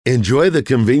Enjoy the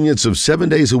convenience of 7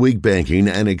 days a week banking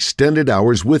and extended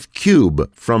hours with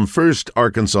Cube from First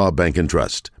Arkansas Bank and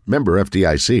Trust. Member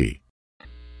FDIC.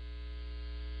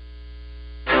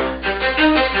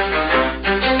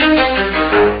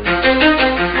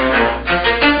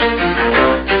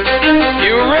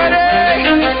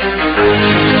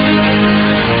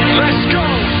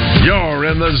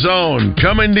 The Zone,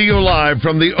 coming to you live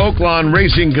from the Oaklawn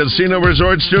Racing Casino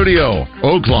Resort Studio.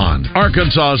 Oaklawn,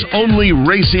 Arkansas's only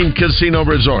racing casino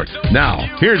resort. Now,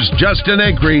 here's Justin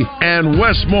Acree and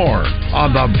Wes Moore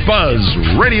on the Buzz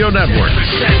Radio Network.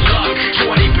 20% luck,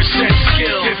 20%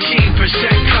 skill, 15%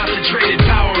 concentrated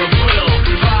power of will,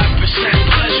 5%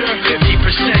 pleasure,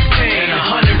 50% pain,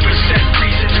 100%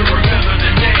 reason to remember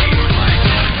the name.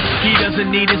 He doesn't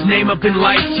need his name up in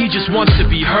lights, he just wants to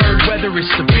be heard, whether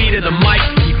it's the beat of the mic.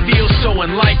 He feels so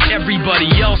unlike everybody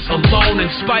else, alone, in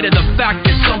spite of the fact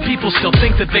that some people still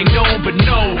think that they know, but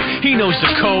no, he knows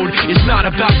the code. It's not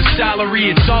about the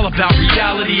salary, it's all about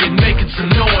reality and making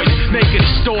some noise, making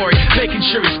a story, making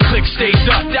sure his click stays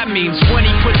up. That means when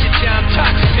he puts it down,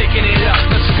 Tox picking it up.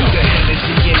 Let's go. Who the hell is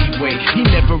he anyway? He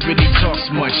never really talks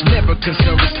much, never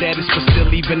concerned with status, but still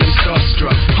even him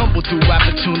starstruck. Humble through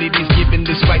opportunities, given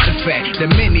despite the fact that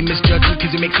many misjudge him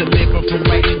because he makes a living from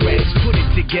writing raps. Put it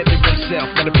together himself,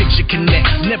 now the picture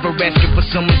connects. Never asking for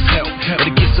someone's help or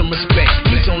to get some respect.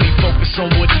 He's only focused on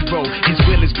what he wrote. His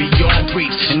will is beyond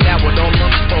reach, and now it all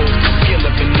unfolds. The skill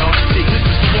of an artist. This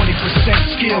is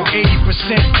 20% skill,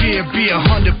 80% fear, be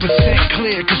 100%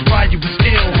 clear. Cause Ryu was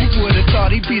ill. Who would have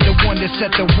thought he'd be the one that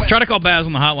set the way? Try to call Baz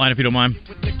on the hotline if you don't mind.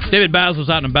 David Baz was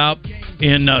out and about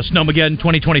in Snowmageddon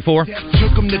 2024,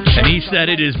 and he said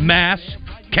it is mass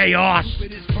chaos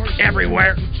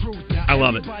everywhere. I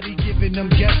love it.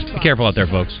 Be careful out there,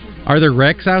 folks. Are there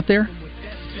wrecks out there?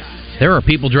 There are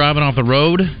people driving off the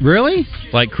road. Really?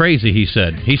 Like crazy, he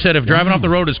said. He said if driving off the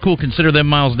road is cool, consider them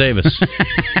Miles Davis.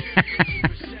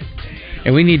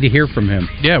 And we need to hear from him.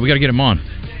 Yeah, we got to get him on.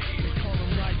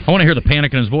 I want to hear the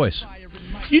panic in his voice.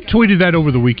 You tweeted that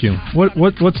over the weekend.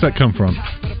 What's that come from?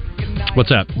 What's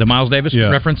that? The Miles Davis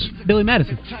reference? Billy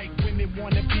Madison.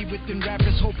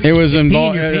 It was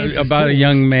about a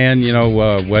young man,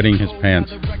 wetting his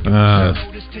pants.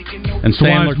 And so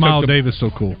why is Miles Davis so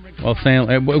cool? Well,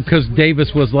 because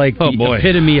Davis was like the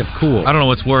epitome of cool. I don't know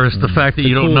what's worse, the fact that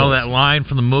you don't know that line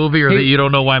from the movie, or that you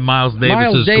don't know why Miles Davis is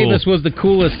cool. Miles Davis was the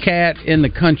coolest cat in the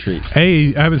country.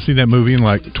 A, I haven't seen that movie in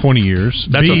like 20 years.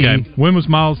 That's B, okay. When was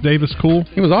Miles Davis cool?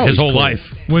 He was always his whole cool. life.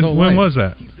 When was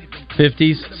that?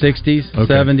 50s, 60s,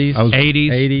 okay. 70s,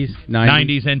 80s,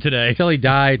 90s, and today. Until he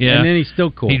died, and then he's still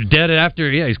cool. He's dead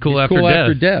after, he's cool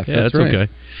after death. Yeah, that's right.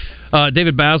 Okay.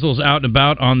 David Basil's out and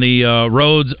about on the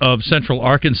roads of Central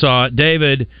Arkansas.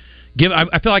 David,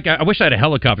 I feel like I wish I had a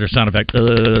helicopter sound effect.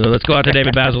 Let's go out to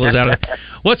David Basil.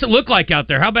 What's it look like out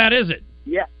there? How bad is it?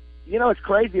 Yeah, it's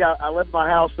crazy. I left my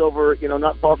house over,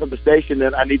 not far from the station,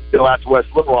 and I need to go out to West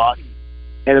Little Rock.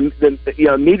 And then,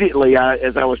 immediately,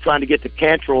 as I was trying to get to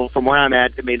Cantrell from where I'm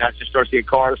at, I just started seeing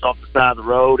cars off the side of the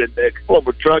road and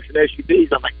over trucks and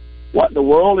SUVs. I'm like, what in the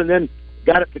world? And then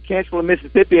got up to Cantrell in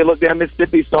Mississippi and looked down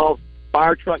Mississippi, saw a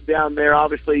fire truck down there,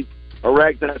 obviously a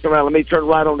wreck. Then I said, let me turn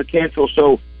right on to Cantrell.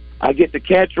 So I get to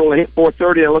Cantrell and hit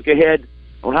 430 and I look ahead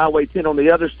on Highway 10 on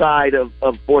the other side of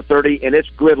 430, and it's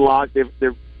gridlocked.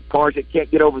 They're cars that can't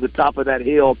get over the top of that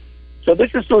hill. So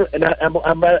this is sort of, and I'm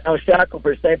on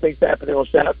Shackelford. Same thing's happening on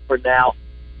Shackelford now.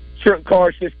 Certain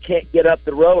cars just can't get up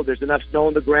the road. There's enough snow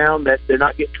on the ground that they're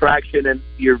not getting traction, and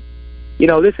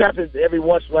this happens every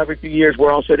once in a while, every few years,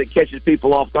 where all of a sudden it catches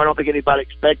people off guard. I don't think anybody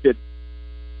expected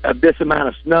this amount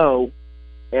of snow,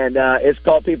 and it's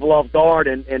caught people off guard,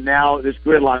 and now there's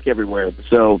gridlock everywhere.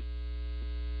 So,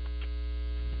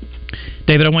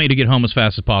 David, I want you to get home as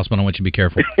fast as possible, and I want you to be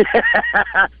careful.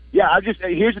 Yeah,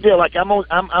 here's the deal. Like I'm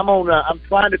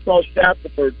trying to cross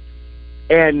Shackelford,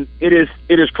 and it's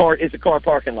a car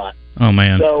parking lot. Oh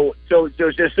man. So you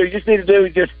just need to do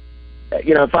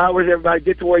if I was everybody,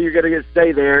 get to where you're going to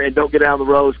stay there and don't get down the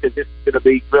roads, because this is going to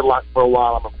be gridlocked for a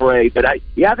while, I'm afraid. But I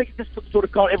think it just sort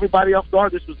of caught everybody off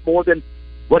guard. This was more than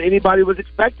what anybody was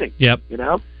expecting. Yep.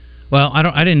 Well,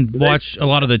 I didn't watch a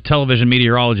lot of the television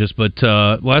meteorologists, but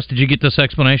Wes, did you get this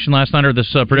explanation last night, or this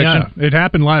prediction? Yeah, it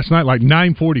happened last night, like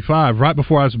 9:45, right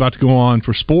before I was about to go on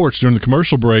for sports during the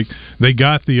commercial break. They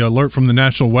got the alert from the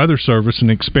National Weather Service and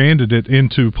expanded it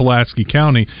into Pulaski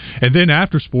County. And then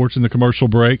after sports in the commercial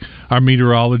break, our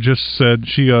meteorologist said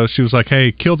she was like,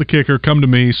 "Hey, kill the kicker, come to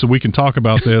me so we can talk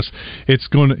about this. It's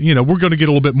going to, we're going to get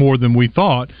a little bit more than we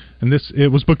thought." And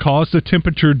it was because the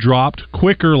temperature dropped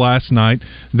quicker last night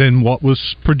than than what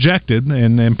was projected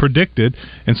and predicted,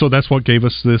 and so that's what gave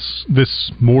us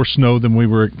this more snow than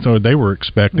they were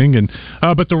expecting. And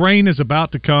but the rain is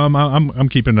about to come. I'm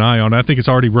keeping an eye on it. I think it's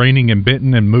already raining in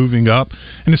Benton and moving up,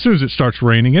 and as soon as it starts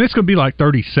raining, and it's going to be like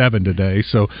 37 today,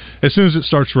 so as soon as it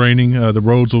starts raining, the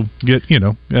roads will get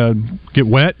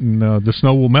wet, and the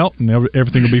snow will melt, and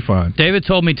everything will be fine. David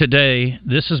told me today,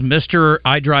 this is Mr.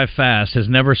 I Drive Fast, has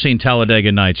never seen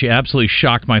Talladega Nights. You absolutely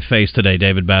shocked my face today,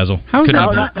 David Basil. How's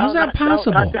that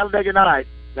possible? Not Talladega Nights.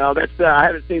 No, that's I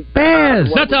haven't seen.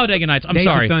 It's not Talladega Nights. I'm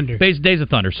sorry. Days of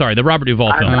Thunder. Sorry, the Robert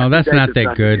Duvall film. No, that's not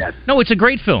that good. Yes. No, it's a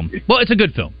great film. Well, it's a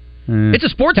good film. It's a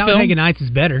sports film. Talladega Nights is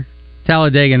better.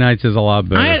 Talladega Nights is a lot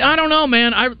better. I don't know,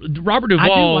 man. Robert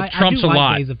Duvall trumps a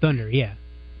lot. Days of Thunder, yeah.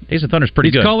 Days of Thunder is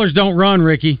pretty good. These colors don't run,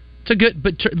 Ricky. It's a good,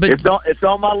 but it's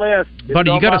on my list. Buddy,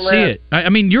 you got to see it. I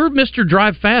mean, you're Mr.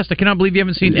 Drive Fast. I cannot believe you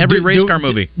haven't seen every race car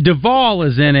movie. Duvall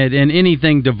is in it, and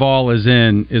anything Duvall is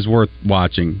in is worth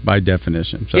watching by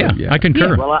definition. So, yeah, I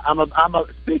concur. Yeah, well,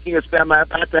 speaking of spam, I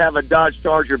have to have a Dodge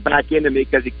Charger back into me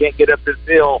because he can't get up this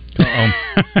hill.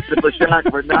 The shock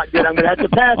for not good. I'm going to have to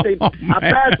pass him. I'm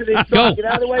passing him. So get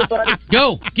out of the way, buddy.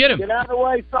 Go, get him. Get out of the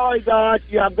way. Sorry, Dodge.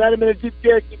 Yeah, I've got him in a Jeep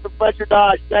Cherokee from Fletcher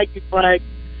Dodge. Thank you, Frank.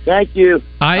 Thank you.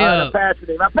 I passed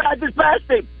him. I just passed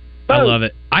him. Boom. I love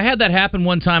it. I had that happen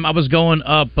one time. I was going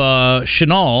up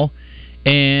Chenal,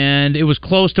 and it was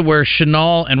close to where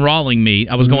Chenal and Rawling meet.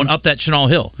 I was going up that Chenal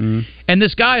hill, and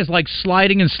this guy is like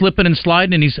sliding and slipping and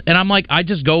sliding, and I'm like, I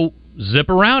just go zip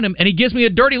around him, and he gives me a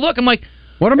dirty look. I'm like,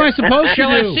 what am I supposed to do? Shall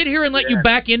I sit here and let you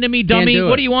back into me, dummy?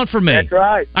 What do you want from me? That's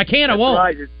right. I can't. I won't.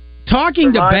 Right.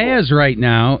 Talking to Baz right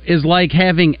now is like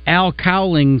having Al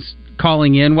Cowlings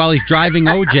calling in while he's driving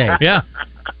OJ. Yeah.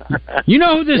 You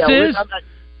know who this is?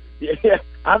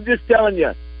 I'm just telling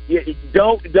you.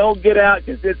 Don't get out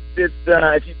because it's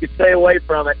if you could stay away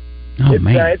from it.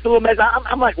 It's a little mess.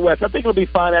 I'm like Wes. I think it'll be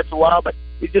fine after a while, but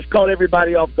you just caught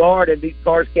everybody off guard, and these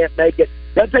cars can't make it.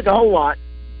 Doesn't take a whole lot.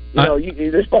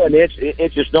 There's probably an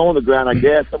inch of snow on the ground, I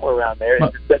guess, somewhere around there.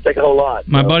 It doesn't take a whole lot.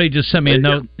 My buddy just sent me a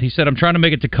note. He said, I'm trying to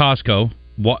make it to Costco.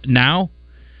 What now?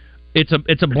 It's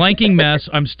a blanking mess.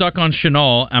 I'm stuck on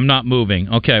Chenal. I'm not moving.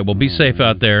 Okay, well, be safe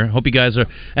out there. Hope you guys are.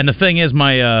 And the thing is,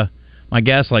 my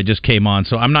gas light just came on,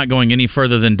 so I'm not going any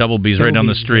further than Double B's right down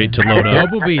the street to load up.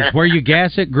 Double B's, where you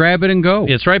gas it, grab it, and go.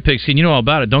 It's right, Pixie. You know all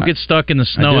about it. Don't get stuck in the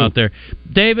snow out there.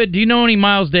 David, do you know any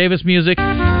Miles Davis music?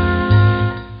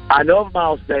 I know of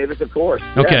Miles Davis, of course.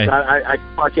 Okay. Yes,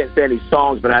 I can't say any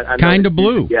songs, but I know Kind of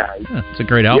Blue. Yeah. It's a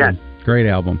great album. Yeah. Great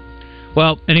album.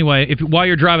 Well, anyway, while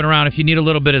you're driving around, if you need a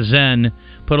little bit of zen,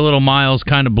 put a little Miles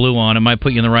Kind of Blue on. It might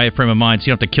put you in the right frame of mind, so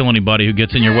you don't have to kill anybody who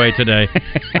gets in your way today.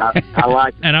 I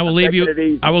like it. And I will leave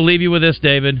you with this,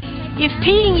 David. If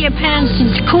peeing your pants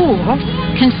is cool,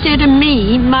 consider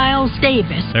me Miles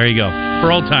Davis. There you go.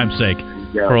 For old time's sake.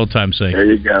 For old time's sake.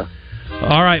 There you go.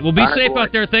 All right. Well, be safe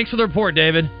out there. Thanks for the report,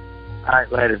 David. All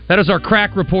right, later. That is our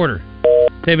crack reporter,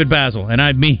 David Basil, and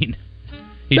I mean.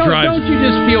 Don't you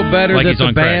just feel better like that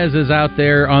the Baz is out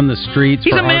there on the streets?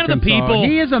 He's for a man Arkansas? of the people.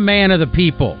 He is a man of the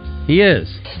people. He is.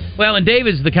 Well, and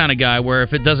David's the kind of guy where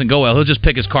if it doesn't go well, he'll just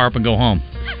pick his car up and go home.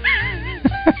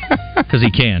 Because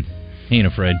he can. He ain't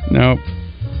afraid. No.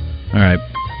 All right.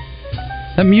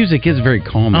 That music is very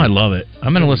calming. I love it.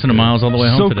 I'm going to listen to Miles all the way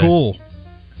home today. So cool.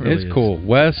 It's cool.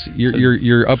 Wes,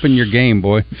 you're up in your game,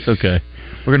 boy. It's okay.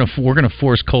 We're gonna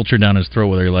force culture down his throat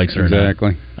whether he likes it or not.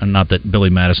 Exactly. And not that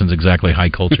Billy Madison's exactly high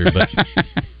culture, but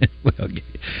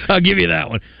I'll give you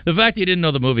that one. The fact that you didn't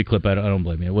know the movie clip, I don't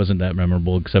blame you. It wasn't that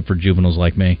memorable, except for juveniles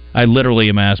like me. I literally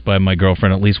am asked by my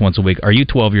girlfriend at least once a week, "Are you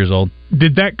 12 years old?"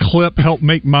 Did that clip help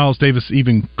make Miles Davis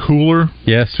even cooler?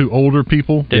 Yes. To older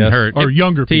people? Didn't hurt. Or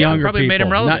younger people? To younger probably people. made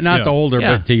him relevant. Not the older,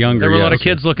 but to younger. There were a lot of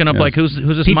kids looking up like, who's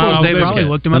this people Miles Davis probably kid?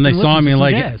 looked him up and they saw me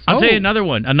like, I'll tell you another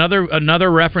one.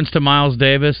 Another reference to Miles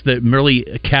Davis that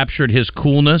really captured his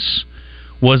coolness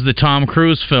was the Tom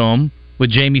Cruise film with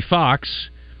Jamie Foxx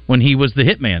when he was the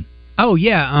hitman. Oh,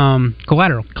 yeah,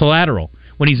 Collateral.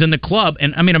 When he's in the club,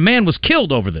 and I mean, a man was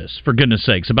killed over this, for goodness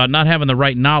sakes, about not having the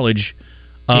right knowledge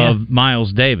of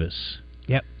Miles Davis.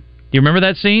 Yep. Do you remember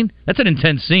that scene? That's an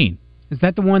intense scene. Is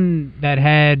that the one that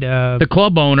had... the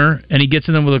club owner, and he gets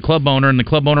in there with a club owner, and the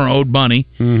club owner owed money,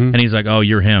 and he's like, "Oh,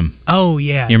 you're him." Oh,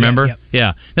 yeah. You remember? Yep.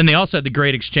 Yeah. Then they also had the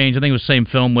great exchange. I think it was the same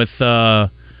film with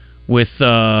what's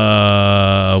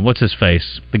his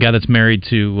face? The guy that's married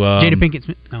to... Jada Pinkett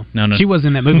Smith? No. She was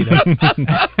in that movie, though.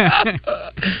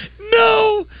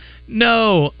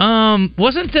 No.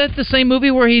 Wasn't that the same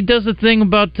movie where he does the thing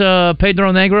about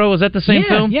Pedro Negro? Was that the same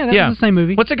film? Yeah, that was the same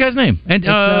movie. What's that guy's name? And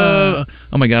oh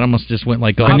my God, I almost just went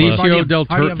like Benicio del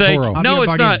Toro. No,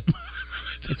 it's not.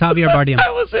 It's Javier Bardem. I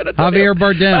was in Antonio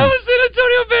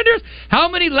Banderas. How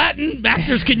many Latin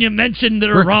actors can you mention that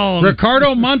are wrong?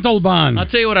 Ricardo Montalban. I'll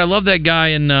tell you what, I love that guy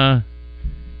in. I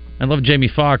love Jamie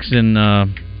Foxx in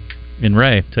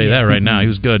Ray. I'll tell you that right now. He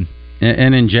was good.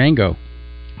 And in Django.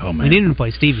 Oh man, We need him to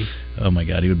play Stevie. Oh my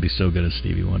God, he would be so good as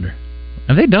Stevie Wonder.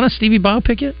 Have they done a Stevie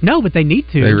biopic yet? No, but they need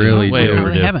to. They really Way do.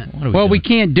 overdue. They haven't. What are Well, we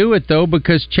doing? can't do it, though,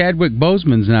 because Chadwick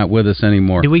Boseman's not with us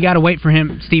anymore. Do we got to wait for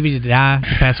Stevie to die,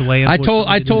 to pass away? I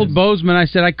told Bozeman, I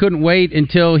said I couldn't wait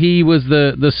until he was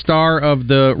the star of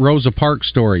the Rosa Parks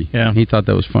story. Yeah. He thought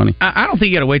that was funny. I don't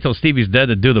think you got to wait till Stevie's dead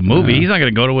to do the movie. He's not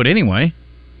going to go to it anyway.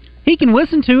 He can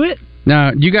listen to it.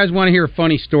 Now, do you guys want to hear a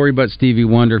funny story about Stevie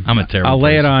Wonder? I'm a terrible I'll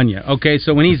lay it person. on you. Okay,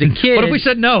 so when he's a kid... What if we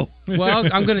said no? Well,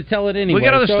 I'm going to tell it anyway. We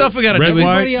got other stuff we got to Red, do.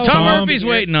 White, Tom Tom. Murphy's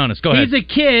waiting on us. Go ahead. He's a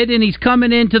kid, and he's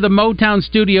coming into the Motown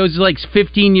studios. He's like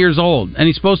 15 years old, and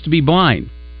he's supposed to be blind.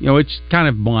 You know, it's kind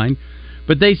of blind.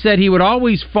 But they said he would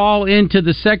always fall into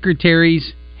the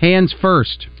secretary's hands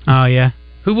first. Oh, yeah.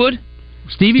 Who would?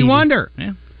 Stevie Wonder.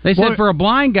 Yeah. They said for a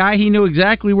blind guy, he knew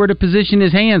exactly where to position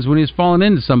his hands when he was falling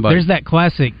into somebody. There's that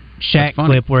classic Shaq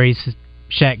clip where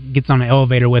Shaq gets on the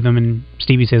elevator with him, and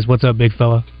Stevie says, "What's up, big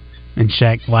fella?" And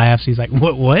Shaq laughs. He's like,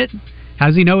 What? How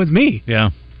does he know it's me?" Yeah.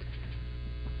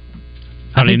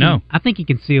 How do you know? I think he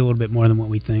can see a little bit more than what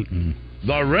we think.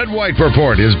 The Red White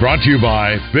Report is brought to you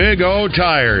by Big O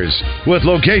Tires, with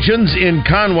locations in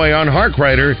Conway on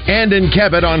Harkrider and in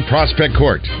Cabot on Prospect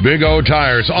Court. Big O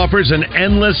Tires offers an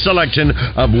endless selection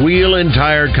of wheel and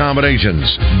tire combinations.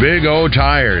 Big O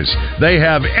Tires, they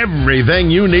have everything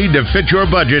you need to fit your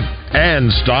budget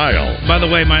and style. By the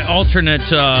way, my alternate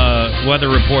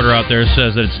weather reporter out there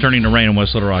says that it's turning to rain in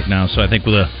West Little Rock now, so I think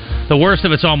the worst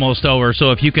of it's almost over. So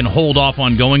if you can hold off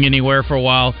on going anywhere for a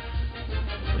while,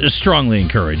 I strongly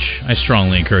encourage.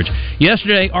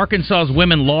 Yesterday, Arkansas's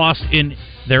women lost in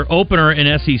their opener in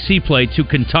SEC play to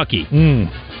Kentucky. And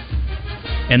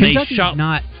Kentucky's they shot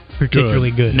not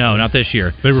particularly good. No, not this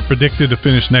year. They were predicted to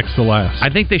finish next to last. I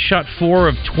think they shot 4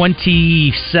 of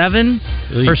 27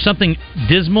 or something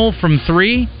dismal from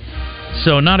 3.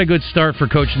 So not a good start for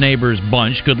Coach Neighbors'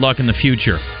 bunch. Good luck in the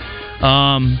future.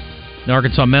 The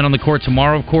Arkansas men on the court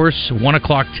tomorrow, of course. 1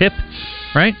 o'clock tip,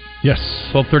 right? Yes.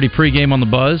 12:30 pregame on the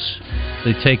Buzz.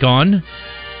 They take on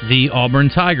the Auburn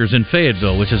Tigers in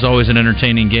Fayetteville, which is always an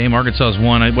entertaining game. Arkansas's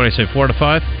won,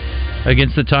 4-5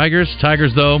 against the Tigers.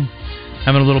 Tigers, though,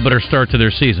 having a little better start to their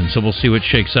season, so we'll see what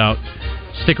shakes out.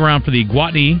 Stick around for the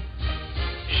Gwatney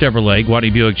Chevrolet,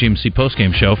 Gwatney Buick GMC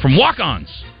postgame show from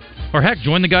Walk-Ons. Or heck,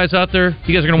 join the guys out there.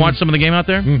 You guys are going to watch some of the game out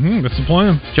there? Mm-hmm, that's the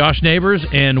plan. Josh Neighbors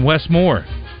and Wes Moore.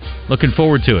 Looking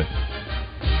forward to it.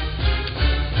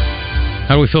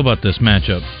 How do we feel about this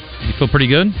matchup? You feel pretty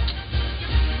good?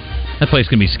 That place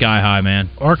can be sky high, man.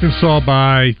 Arkansas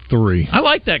by 3. I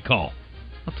like that call.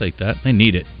 I'll take that. They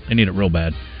need it. They need it real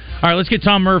bad. All right, let's get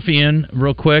Tom Murphy in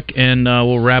real quick, and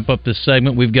we'll wrap up this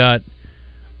segment. We've got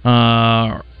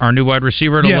our new wide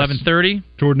receiver at 11:30.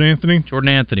 Jordan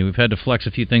Anthony. We've had to flex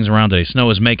a few things around today. Snow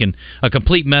is making a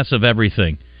complete mess of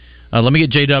everything. Let me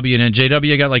get JW in.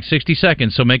 JW, I got like 60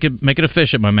 seconds, so make it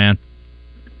efficient, my man.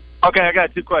 Okay, I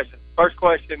got 2 questions. First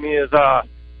question is,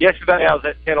 yesterday I was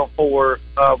at Channel 4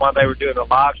 while they were doing a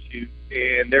live shoot,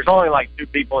 and there's only like 2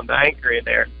 people in the anchor in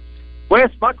there.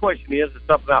 Wes, my question is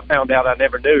something I found out I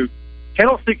never knew.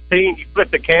 Channel 16, you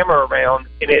flip the camera around,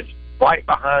 and it's right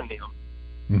behind them.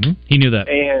 Mm-hmm. He knew that.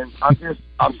 And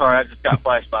I'm sorry, I just got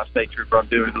flashed by a state trooper. I'm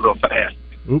doing it a little fast.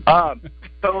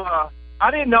 So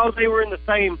I didn't know they were in the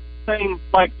same,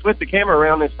 like, flip the camera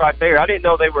around, it's right there. I didn't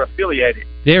know they were affiliated.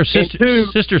 They're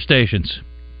sister stations.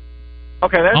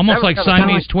 Okay, almost like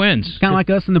Siamese twins. It's kind of like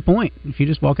us in the Point. If you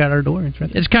just walk out our door, it's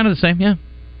right there. It's kind of the same, yeah.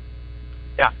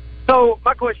 Yeah. So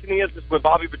my question is with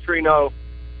Bobby Petrino,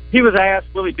 he was asked,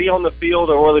 will he be on the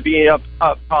field or will he be up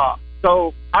top?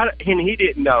 So, and he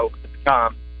didn't know at the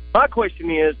time. My question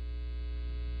is,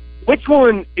 which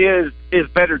one is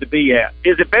better to be at?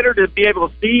 Is it better to be able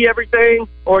to see everything,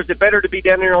 or is it better to be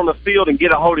down there on the field and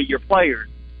get a hold of your players?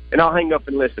 And I'll hang up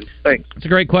and listen. Thanks. That's a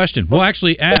great question. We'll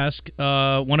actually ask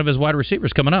one of his wide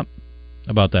receivers coming up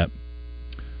about that.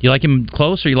 You like him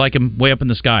close, or you like him way up in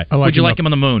the sky? Would you like him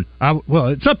on the moon? Well,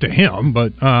 it's up to him,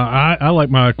 but I like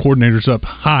my coordinators up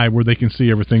high where they can see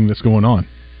everything that's going on.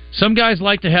 Some guys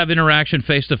like to have interaction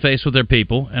face-to-face with their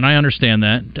people, and I understand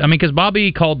that. I mean, because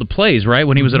Bobby called the plays, right,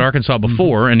 when he was at Arkansas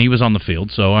before, and he was on the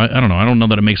field. So I don't know. I don't know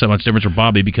that it makes that much difference for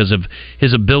Bobby because of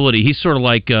his ability. He's sort of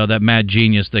like that mad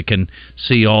genius that can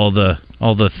see all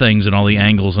the things and all the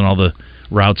angles and all the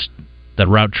routes, that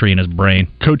route tree in his brain.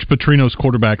 Coach Petrino's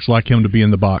quarterbacks like him to be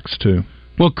in the box, too.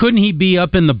 Well, couldn't he be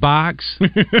up in the box?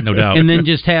 No doubt. And then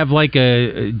just have like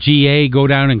a GA go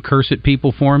down and curse at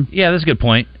people for him? Yeah, that's a good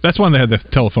point. That's why they had the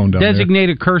telephone down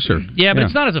Designated cursor. Yeah, but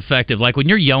it's not as effective. Like when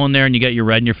you're yelling there and you get your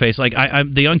red in your face, like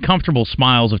the uncomfortable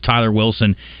smiles of Tyler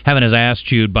Wilson having his ass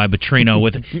chewed by Petrino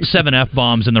with 7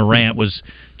 F-bombs in the rant was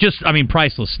just,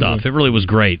 priceless stuff. It really was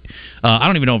great. I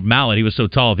don't even know if Mallet, he was so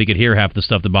tall if he could hear half the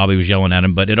stuff that Bobby was yelling at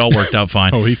him, but it all worked out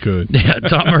fine. Oh, he could. Yeah,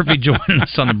 Tom Murphy joining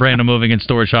us on the Brandon Moving and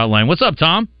Storage Hotline. What's up,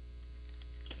 Tom?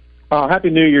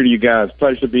 Happy New Year to you guys.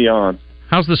 Pleasure to be on.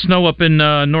 How's the snow up in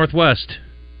Northwest?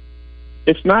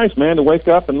 It's nice, man, to wake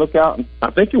up and look out. And I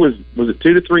think it was it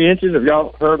 2 to 3 inches? Have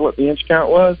y'all heard what the inch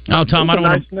count was? Oh, Tom, I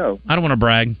don't want to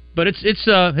brag, but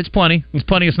it's plenty. It's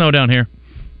plenty of snow down here.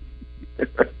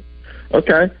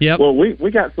 Okay. Yep. Well,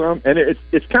 we got some, and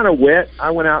it's kind of wet.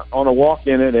 I went out on a walk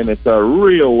in it, and it's a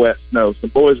real wet snow.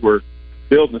 Some boys were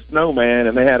building a snowman,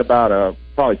 and they had about a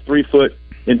probably 3 foot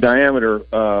in diameter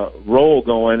roll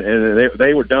going, and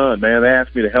they were done, man. They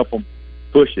asked me to help them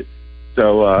push it.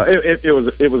 So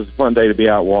it was a fun day to be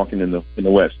out walking in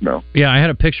the wet snow. Yeah, I had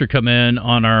a picture come in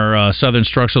on our Southern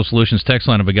Structural Solutions text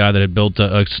line of a guy that had built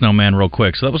a snowman real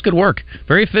quick. So that was good work.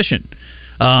 Very efficient.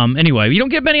 Anyway, you don't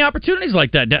get many opportunities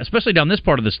like that, especially down this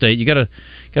part of the state. You got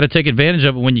to take advantage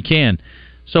of it when you can.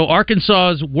 So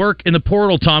Arkansas's work in the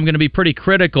portal, Tom, going to be pretty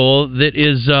critical. That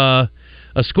is a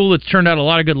school that's turned out a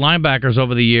lot of good linebackers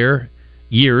over the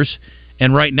years,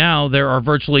 and right now there are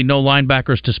virtually no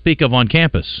linebackers to speak of on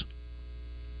campus.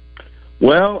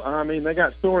 Well, they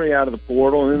got Story out of the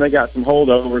portal, and then they got some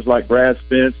holdovers like Brad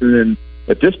Spence, and then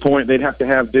at this point they'd have to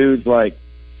have dudes like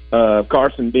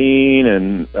Carson Bean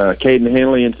and Caden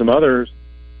Henley and some others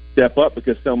step up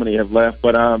because so many have left.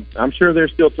 But I'm sure they're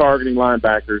still targeting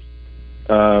linebackers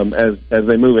as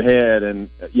they move ahead, and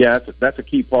yeah, that's a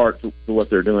key part to what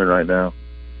they're doing right now.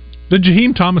 The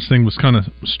Jaheim Thomas thing was kind of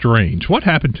strange. What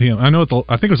happened to him? I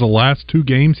think it was the last 2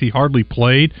 games he hardly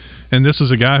played, and this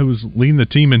is a guy who was leading the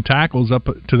team in tackles up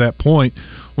to that point.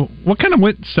 What kind of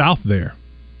went south there?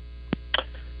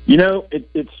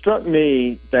 It struck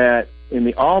me that in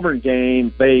the Auburn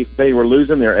game, they were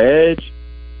losing their edge,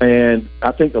 and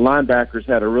I think the linebackers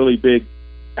had a really big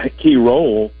key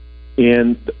role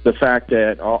in the fact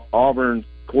that Auburn's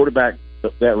quarterback,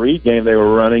 that read game they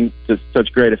were running to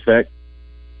such great effect,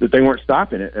 that they weren't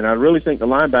stopping it. And I really think the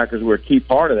linebackers were a key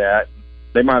part of that.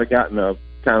 They might have gotten a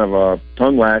kind of a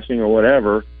tongue lashing or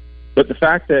whatever. But the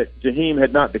fact that Jaheim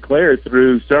had not declared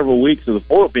through several weeks of the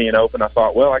portal being open, I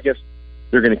thought, well, I guess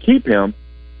they're going to keep him.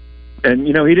 And,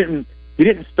 he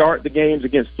didn't start the games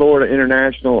against Florida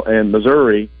International and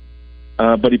Missouri,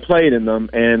 but he played in them,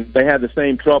 and they had the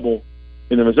same trouble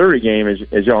in the Missouri game,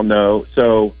 as y'all know.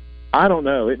 So I don't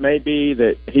know. It may be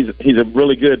that he's a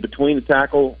really good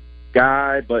between-the-tackle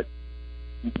guy, but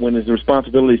when his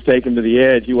responsibilities take him to the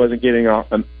edge, he wasn't getting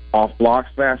off blocks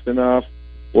fast enough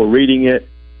or reading it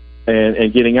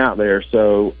and getting out there.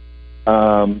 So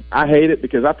I hate it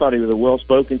because I thought he was a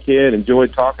well-spoken kid,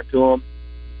 enjoyed talking to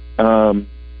him.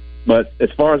 But as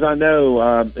far as I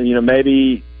know,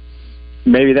 maybe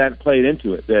that played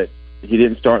into it, that he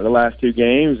didn't start the last 2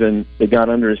 games and it got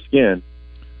under his skin.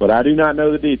 But I do not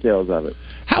know the details of it.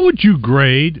 How would you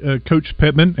grade Coach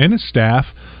Pittman and his staff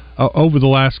over the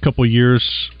last couple of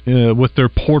years with their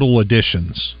portal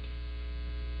additions?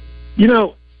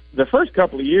 The first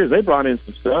couple of years they brought in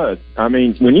some studs.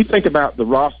 When you think about the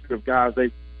roster of guys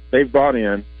they've brought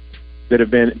in that have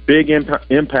been big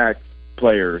impact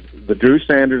players, the Drew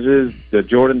Sanderses, the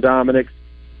Jordan Dominics,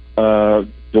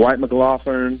 Dwight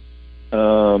McLaughlin,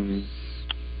 there's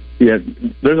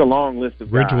a long list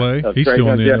of guys. Ridgeway, he's still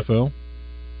in the NFL.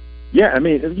 Yeah,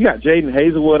 you got Jaden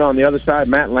Hazelwood on the other side,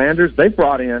 Matt Landers. They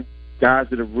brought in guys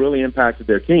that have really impacted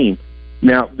their team.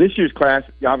 Now, this year's class,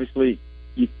 obviously,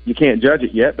 you can't judge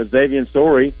it yet, but Xavier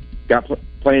Story got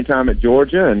playing time at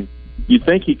Georgia, and you'd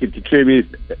think he could contribute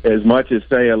as much as,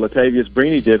 say, a Latavius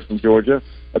Brini did from Georgia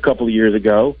a couple of years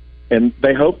ago. And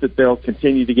they hope that they'll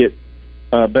continue to get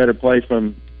better play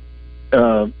from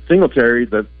Singletary,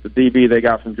 the DB they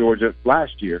got from Georgia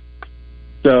last year.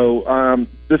 So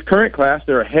this current class,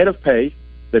 they're ahead of pace.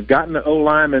 They've gotten the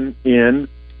O-lineman in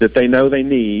that they know they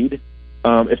need.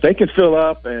 If they can fill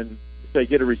up and, say,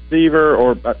 get a receiver,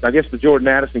 or I guess the Jordan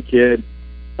Addison kid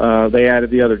they added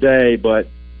the other day, but,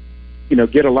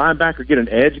 get a linebacker, get an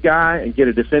edge guy, and get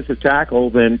a defensive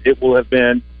tackle, then it will have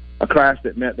been a class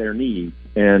that met their needs.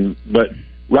 But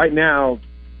right now,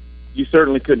 you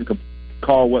certainly couldn't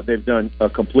call what they've done a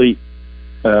complete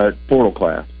portal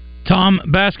class. Tom,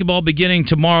 basketball beginning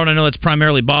tomorrow, and I know that's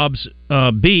primarily Bob's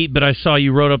beat, but I saw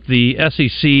you wrote up the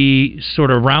SEC sort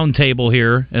of roundtable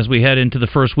here as we head into the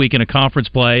first week in a conference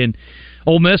play, and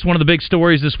Ole Miss, one of the big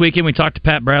stories this weekend. We talked to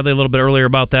Pat Bradley a little bit earlier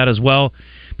about that as well.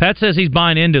 Pat says he's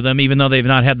buying into them, even though they've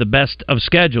not had the best of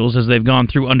schedules as they've gone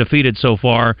through undefeated so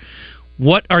far.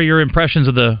 What are your impressions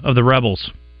of the Rebels?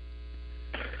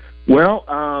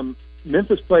 Well,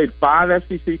 Memphis played 5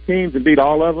 SEC teams and beat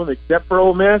all of them except for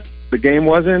Ole Miss. The game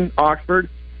was in Oxford.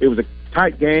 It was a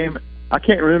tight game. I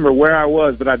can't remember where I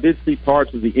was, but I did see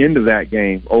parts of the end of that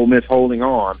game, Ole Miss holding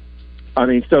on. I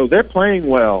mean, so they're playing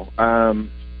well.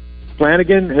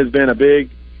 Flanagan has been a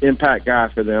big impact guy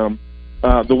for them.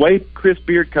 The way Chris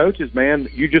Beard coaches, man,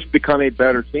 you just become a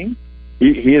better team.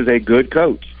 He is a good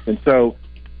coach. And so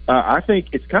I think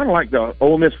it's kind of like the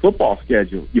Ole Miss football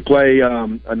schedule. You play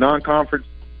a non-conference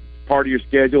part of your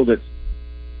schedule that's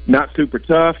not super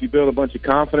tough. You build a bunch of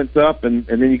confidence up, and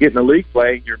then you get in the league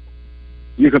play,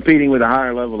 you're competing with a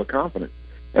higher level of confidence.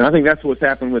 And I think that's what's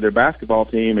happened with their basketball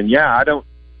team. And, yeah,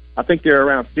 I think they're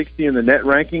around 60 in the net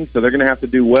ranking, so they're going to have to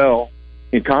do well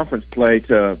in conference play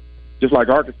to, just like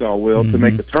Arkansas will, to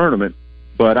make the tournament.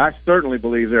 But I certainly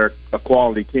believe they're a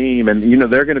quality team, and,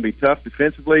 they're going to be tough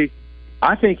defensively.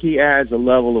 I think he adds a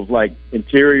level of,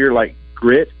 interior,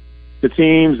 grit to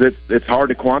teams that's hard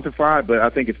to quantify, but I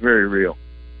think it's very real.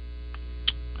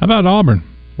 How about Auburn?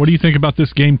 What do you think about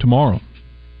this game tomorrow?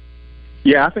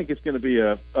 Yeah, I think it's going to be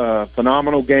a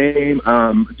phenomenal game.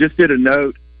 Just did a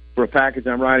note for a package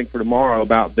I'm writing for tomorrow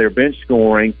about their bench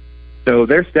scoring. So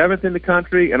they're 7th in the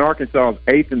country, and Arkansas is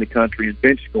 8th in the country in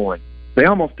bench scoring. They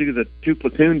almost do the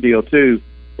 2-platoon deal, too,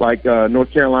 like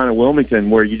North Carolina Wilmington,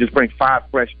 where you just bring 5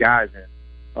 fresh guys in.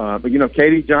 But,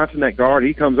 Katie Johnson, that guard,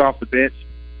 he comes off the bench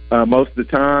most of the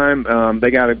time.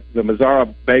 They got the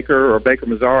Mazzara Baker or Baker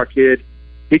Mazzara kid.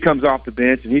 He comes off the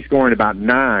bench, and he's scoring about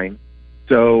 9.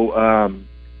 So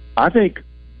I think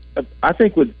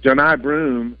with Johni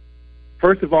Broome,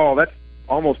 first of all, that's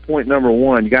almost point number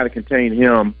 1. You got to contain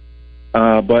him.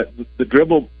 But the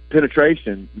dribble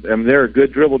penetration, they're a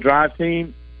good dribble drive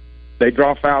team. They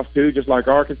draw fouls too, just like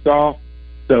Arkansas.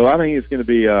 So I think it's going to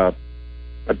be a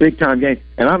big-time game.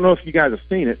 And I don't know if you guys have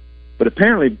seen it, but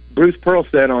apparently Bruce Pearl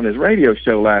said on his radio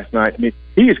show last night,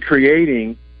 he is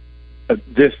creating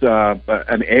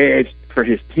an edge for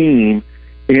his team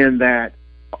in that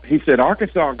he said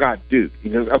Arkansas got Duke. He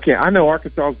goes, okay, I know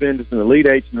Arkansas's been to some Elite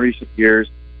Eights in recent years.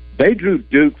 They drew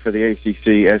Duke for the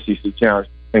ACC, SEC Challenge,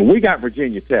 and we got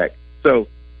Virginia Tech. So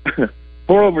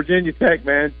poor old Virginia Tech,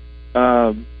 man,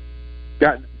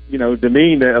 got,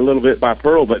 demeaned a little bit by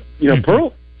Pearl. But,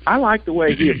 Pearl, I like the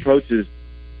way he approaches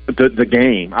the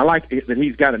game. I like that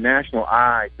he's got a national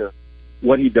eye to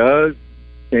what he does.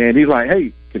 And he's like,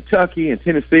 hey, Kentucky and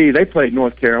Tennessee, they played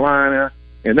North Carolina,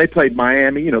 and they played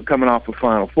Miami, coming off of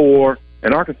Final Four,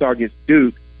 and Arkansas gets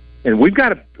Duke. And we've got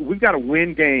to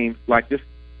win games like this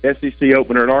SEC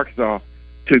opener at Arkansas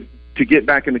to get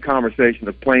back in the conversation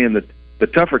of playing the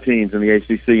tougher teams in the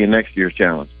ACC in next year's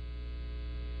challenge.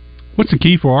 What's the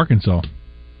key for Arkansas?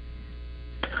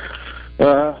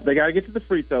 They got to get to the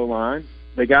free throw line.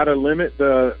 They got to limit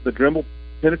the dribble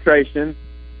penetration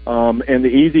and the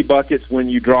easy buckets when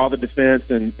you draw the defense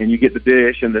and you get the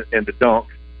dish and the dunk.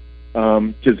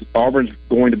 Because Auburn's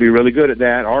going to be really good at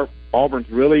that. Auburn's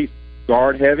really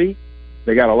guard heavy.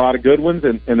 They got a lot of good ones,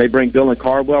 and they bring Dylan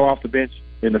Cardwell off the bench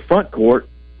in the front court,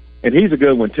 and he's a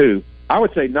good one too. I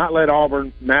would say not let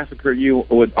Auburn massacre you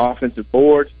with offensive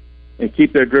boards and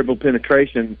keep their dribble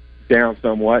penetration down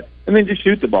somewhat, and then just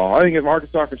shoot the ball. I think if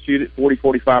Arkansas can shoot it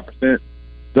 40-45%,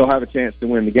 they'll have a chance to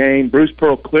win the game. Bruce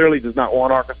Pearl clearly does not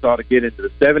want Arkansas to get into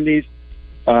the 70s.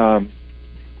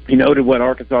 He noted what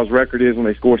Arkansas's record is when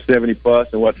they score 70-plus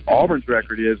and what Auburn's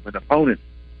record is when opponents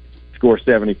score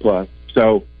 70-plus.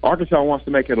 So Arkansas wants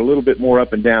to make it a little bit more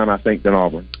up and down, I think, than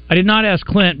Auburn. I did not ask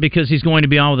Clint because he's going to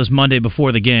be on with us Monday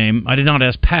before the game. I did not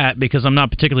ask Pat because I'm not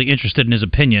particularly interested in his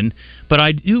opinion. But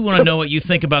I do want to know what you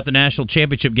think about the national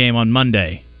championship game on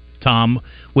Monday, Tom.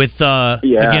 With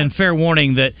again, fair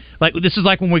warning that this is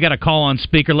like when we got a call on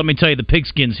speaker. Let me tell you, the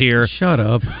pigskin's here. Shut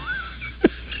up.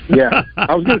 Yeah,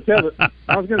 I was going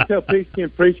to tell Pigskin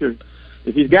Preacher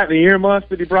if he's got any earmuffs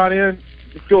that he brought in,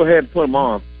 just go ahead and put them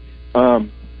on.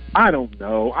 I don't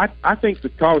know. I think the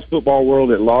college football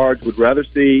world at large would rather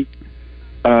see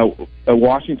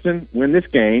Washington win this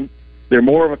game. They're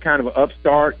more of a kind of an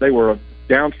upstart. They were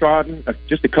downtrodden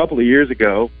just a couple of years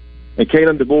ago. And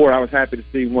Kalen DeBoer, I was happy to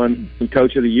see won some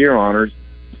Coach of the Year honors,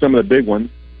 some of the big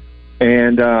ones.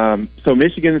 And so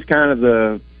Michigan's kind of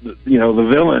the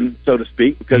villain, so to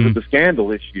speak, because of the scandal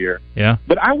this year. Yeah.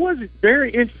 But I was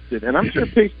very interested, and I'm sure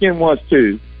Pigskin was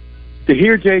too, to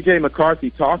hear J.J. McCarthy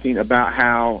talking about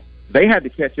how they had to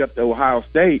catch up to Ohio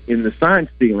State in the sign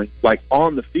stealing, like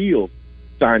on the field.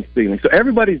 sign stealing. So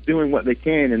everybody's doing what they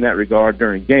can in that regard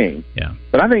during games. Yeah.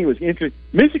 But I think it was interesting.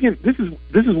 Michigan,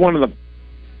 this is one of the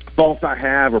faults I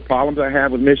have or problems I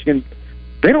have with Michigan.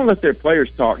 They don't let their players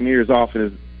talk near as often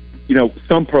as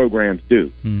some programs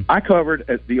do. I covered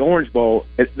at the Orange Bowl.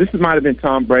 This might have been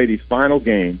Tom Brady's final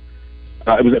game.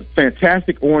 It was a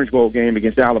fantastic Orange Bowl game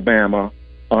against Alabama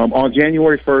on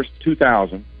January 1st,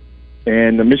 2000.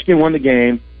 And Michigan won the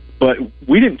game, but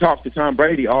we didn't talk to Tom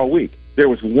Brady all week. There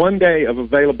was one day of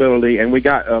availability, and we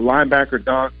got a linebacker,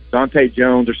 Dante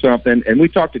Jones or something, and we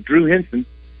talked to Drew Henson,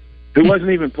 who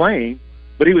wasn't even playing,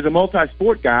 but he was a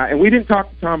multi-sport guy, and we didn't talk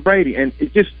to Tom Brady. And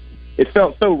it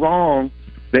felt so wrong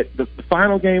that the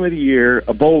final game of the year,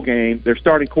 a bowl game, their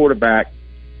starting quarterback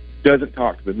doesn't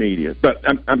talk to the media. But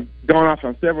I'm going off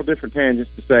on several different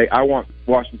tangents to say I want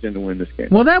Washington to win this game.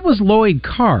 Well, that was Lloyd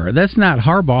Carr. That's not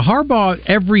Harbaugh. Harbaugh,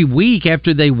 every week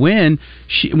after they win,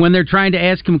 when they're trying to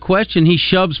ask him a question, he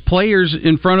shoves players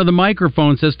in front of the microphone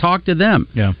and says, talk to them.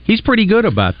 Yeah. He's pretty good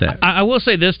about that. I will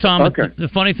say this, Tom. Okay. The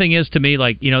funny thing is to me,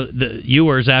 the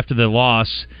Ewers after the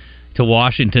loss to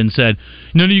Washington said,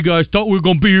 none of you guys thought we were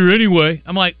going to be here anyway.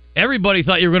 I'm like, everybody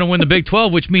thought you were going to win the Big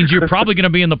 12, which means you're probably going to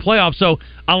be in the playoffs. So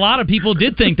a lot of people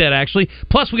did think that, actually.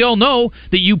 Plus, we all know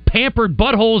that you pampered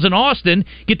buttholes in Austin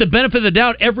get the benefit of the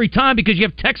doubt every time because you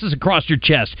have Texas across your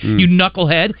chest, you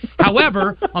knucklehead.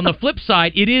 However, on the flip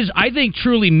side, it is, I think,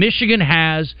 truly Michigan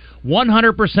has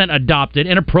 100% adopted,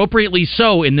 and appropriately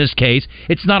so in this case,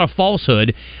 it's not a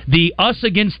falsehood, the us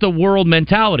against the world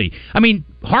mentality. I mean,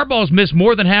 Harbaugh's missed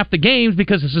more than half the games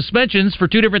because of suspensions for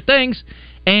two different things,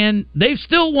 and they've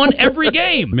still won every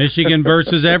game. Michigan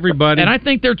versus everybody. And I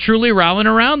think they're truly rallying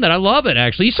around that. I love it,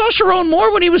 actually. You saw Sharon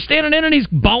Moore when he was standing in and he's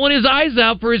bawling his eyes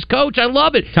out for his coach. I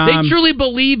love it. Tom, they truly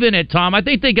believe in it, Tom. I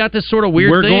think they got this sort of weird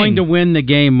thing. We're going to win the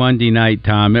game Monday night,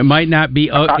 Tom. It might not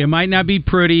be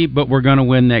pretty, but we're going to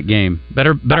win that game.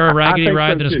 Better a raggedy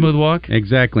ride than a smooth walk?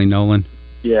 Exactly, Nolan.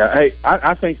 Yeah, hey,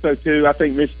 I think so, too. I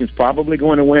think Michigan's probably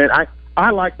going to win. I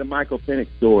like the Michael Penix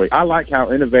story. I like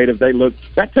how innovative they look.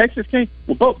 That Texas game,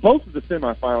 well, both of the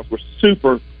semifinals were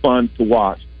super fun to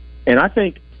watch. And I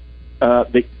think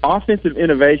the offensive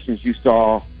innovations you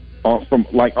saw from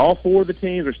like all four of the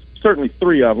teams, or certainly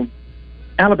three of them,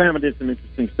 Alabama did some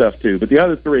interesting stuff too. But the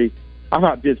other three, I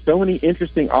thought, did so many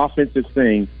interesting offensive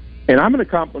things. And I'm going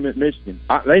to compliment Michigan.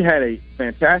 They had a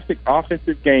fantastic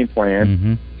offensive game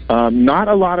plan. Not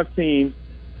a lot of teams.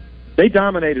 They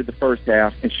dominated the first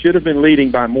half and should have been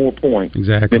leading by more points.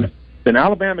 Exactly. Then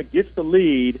Alabama gets the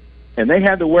lead, and they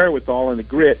had the wherewithal and the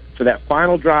grit for that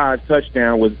final drive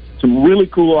touchdown with some really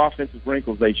cool offensive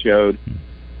wrinkles they showed,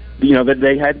 that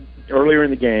they had earlier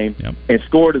in the game, and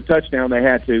scored a touchdown they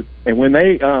had to. And when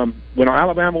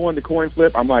Alabama won the coin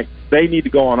flip, I'm like, they need to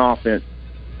go on offense.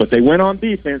 But they went on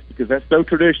defense because that's so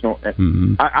traditional.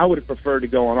 I would have preferred to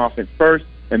go on offense first,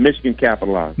 and Michigan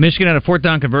capitalized. Michigan had a fourth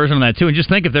down conversion on that, too. And just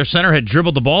think, if their center had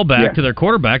dribbled the ball back to their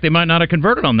quarterback, they might not have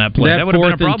converted on that play. That would have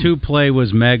been a problem. That 4th and 2 play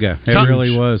was mega. It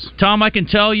really was. Tom, I can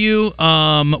tell you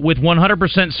with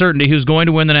 100% certainty who's going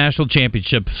to win the national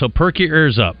championship. So perk your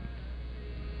ears up.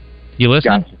 You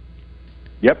listening? Gotcha.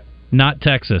 Yep. Not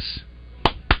Texas.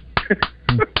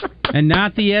 And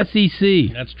not the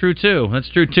SEC. That's true, too.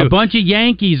 A bunch of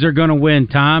Yankees are going to win,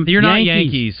 Tom. You're not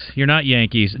Yankees.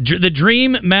 The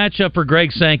dream matchup for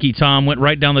Greg Sankey, Tom, went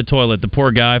right down the toilet. The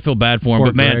poor guy. I feel bad for him.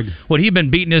 But, man, he'd been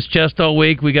beating his chest all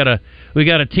week. We got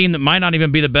a team that might not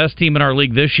even be the best team in our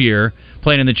league this year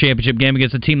playing in the championship game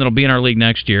against a team that'll be in our league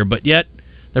next year. But yet,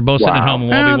 they're both sitting at home and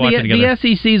we'll all be watching together.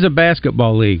 The SEC is a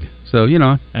basketball league. So,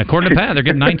 according to Pat, they're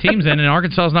getting 9 teams in, and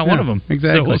Arkansas is not one of them.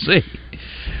 Exactly. So we'll see.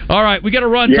 All right, we got to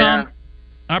run, Tom.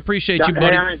 I appreciate you, buddy.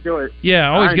 Hey, I enjoy it.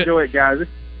 Yeah, always good. I enjoy it, guys.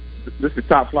 This is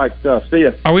top flight stuff. See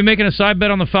ya. Are we making a side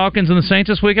bet on the Falcons and the Saints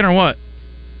this weekend, or what?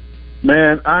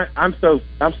 Man, I'm so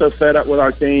fed up with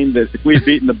our team that if we'd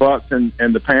beaten the Bucks and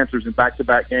the Panthers in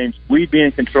back-to-back games, we'd be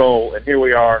in control, and here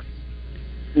we are.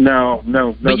 No.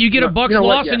 But you get a Bucks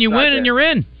loss and you win, and you're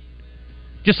in.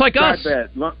 Just like us.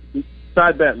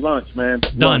 Side bet lunch, man.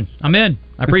 Done. Lunch. I'm in.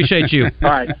 I appreciate you.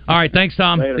 All right. Thanks,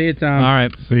 Tom. Later. See you, Tom. All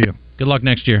right. See you. Good luck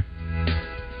next year.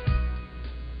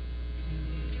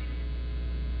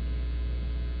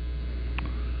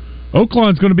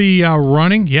 Oaklawn's going to be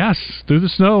running, yes, through the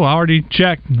snow. I already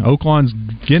checked. Oaklawn's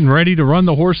getting ready to run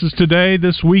the horses today,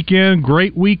 this weekend.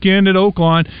 Great weekend at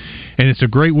Oaklawn, and it's a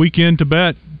great weekend to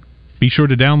bet. Be sure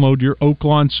to download your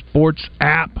Oaklawn Sports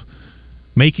app,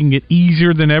 making it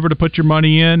easier than ever to put your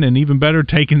money in, and even better,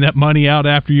 taking that money out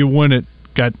after you win it.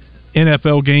 Got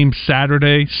NFL games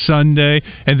Saturday, Sunday,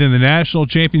 and then the national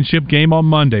championship game on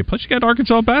Monday. Plus, you got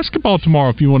Arkansas basketball tomorrow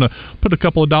if you want to put a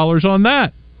couple of dollars on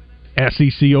that.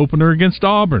 SEC opener against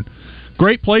Auburn.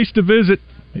 great place to visit.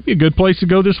 Maybe a good place to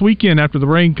go this weekend after the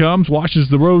rain comes, washes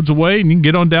the roads away, and you can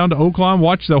get on down to Oaklawn,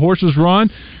 watch the horses run,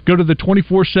 go to the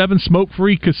 24/7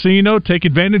 smoke-free casino, take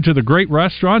advantage of the great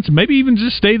restaurants, and maybe even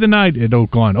just stay the night at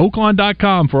Oaklawn.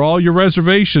 Oaklawn.com for all your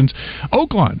reservations.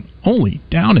 Oaklawn, only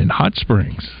down in Hot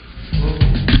Springs. When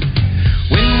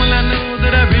will I know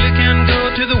that I really can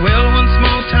go to the well one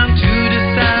small time to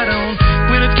decide on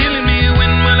when it's killing me?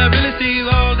 When will I really see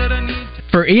all that I need?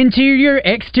 For interior,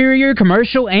 exterior,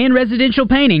 commercial, and residential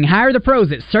painting, hire the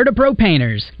pros at CertaPro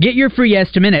Painters. Get your free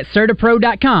estimate at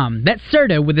CertaPro.com. That's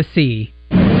Certa with a C.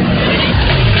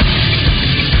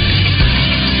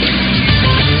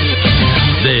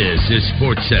 This is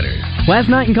Sports Center. Last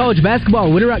night in college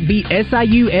basketball, Winter Rock beat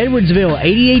SIU Edwardsville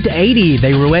 88-80.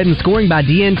 They were led in scoring by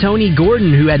D'Antoni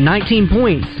Gordon, who had 19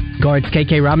 points. Guards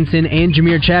KK Robinson and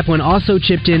Jameer Chaplin also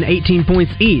chipped in 18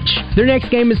 points each. Their next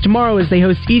game is tomorrow as they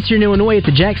host Eastern Illinois at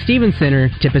the Jack Stevens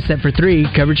Center. Tip is set for 3.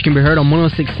 Coverage can be heard on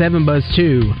 106.7 Buzz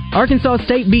 2. Arkansas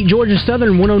State beat Georgia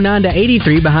Southern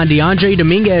 109-83 behind DeAndre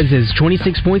Dominguez's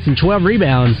 26 points and 12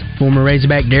 rebounds. Former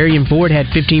Razorback Darian Ford had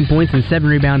 15 points and 7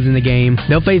 rebounds in the game.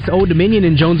 They'll face Old Dominion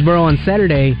in Jonesboro on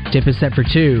Saturday. Tip is set for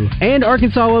 2. And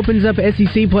Arkansas opens up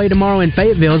SEC play tomorrow in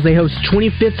Fayetteville as they host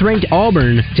 25th-ranked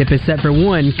Auburn. Tip is set for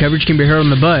 1. Coverage can be heard on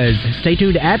The Buzz. Stay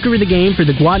tuned after the game for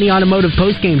the Gwatney Automotive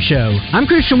postgame show. I'm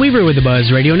Christian Weaver with The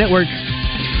Buzz Radio Network.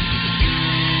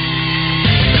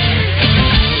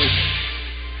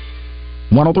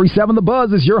 103.7 The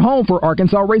Buzz is your home for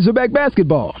Arkansas Razorback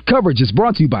basketball. Coverage is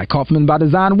brought to you by Kaufman by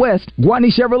Design West,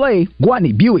 Gwatney Chevrolet,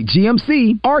 Gwatney Buick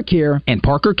GMC, R-Care, and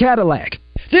Parker Cadillac.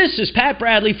 This is Pat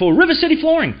Bradley for River City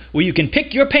Flooring, where you can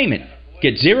pick your payment.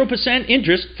 Get 0%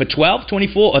 interest for 12,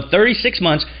 24, or 36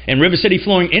 months, and River City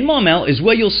Flooring in Maumelle is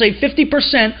where you'll save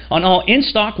 50% on all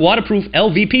in-stock waterproof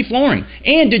LVP flooring.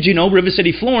 And did you know River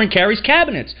City Flooring carries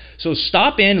cabinets? So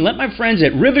stop in and let my friends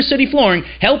at River City Flooring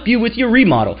help you with your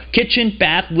remodel. Kitchen,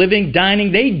 bath, living,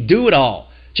 dining, they do it all.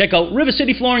 Check out River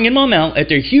City Flooring in Maumelle at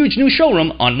their huge new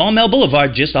showroom on Maumelle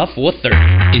Boulevard just off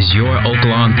 430. Is your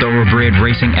Oaklawn Thoroughbred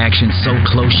racing action so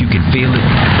close you can feel it?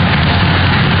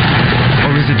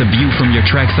 Or is it the view from your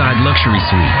trackside luxury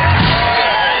suite?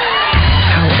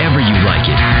 However you like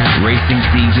it, racing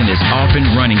season is off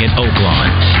and running at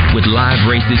Oaklawn with live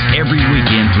races every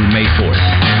weekend through May 4th.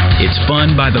 It's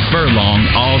fun by the furlong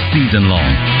all season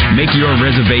long. Make your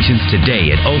reservations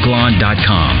today at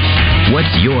Oaklawn.com.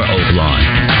 What's your Oaklawn?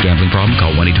 Gambling problem?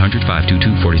 Call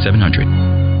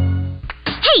 1-800-522-4700.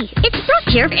 Hey, it's Brooke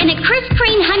here, and at Chris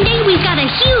Crane Hyundai, we've got a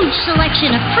huge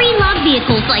selection of pre-loved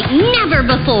vehicles like never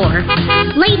before.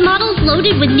 Late models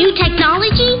loaded with new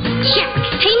technology? Check.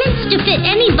 Payments to fit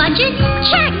any budget?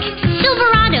 Check.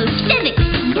 Silverados, Civics,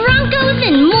 Broncos,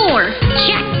 and more.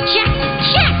 Check, check,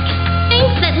 check.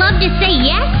 Saints that love to say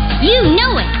yes? You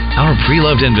know it. Our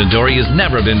pre-loved inventory has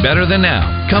never been better than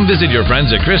now. Come visit your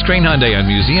friends at Chris Crane Hyundai on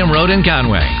Museum Road in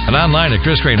Conway and online at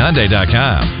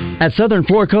chriscranehyundai.com. At Southern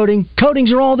Floor Coating,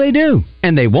 coatings are all they do,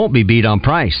 and they won't be beat on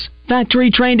price.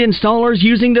 Factory-trained installers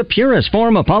using the purest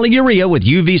form of polyurea with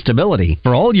UV stability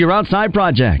for all your outside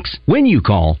projects. When you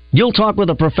call, you'll talk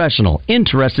with a professional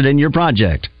interested in your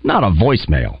project, not a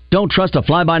voicemail. Don't trust a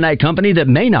fly-by-night company that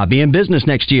may not be in business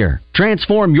next year.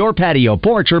 Transform your patio,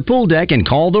 porch, or pool deck and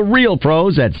call the real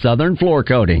pros at Southern Floor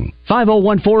Coating.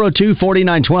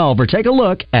 501-402-4912 or take a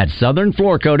look at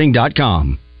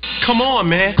southernfloorcoating.com. Come on,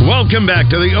 man. Welcome back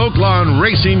to the Oaklawn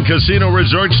Racing Casino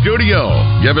Resort Studio.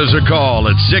 Give us a call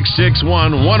at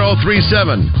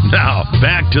 661-1037. Now,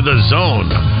 back to the Zone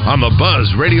on the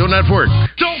Buzz Radio Network.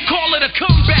 Don't call it a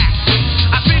comeback.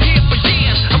 I've been here for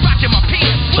years. I'm rocking my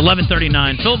pants.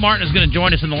 11:39. Philip Martin is going to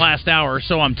join us in the last hour,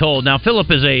 so I'm told. Now, Philip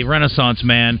is a Renaissance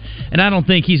man, and I don't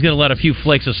think he's going to let a few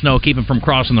flakes of snow keep him from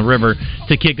crossing the river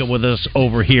to kick it with us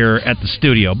over here at the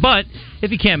studio. But if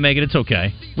he can't make it, it's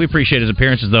okay. We appreciate his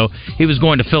appearances, though. He was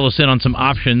going to fill us in on some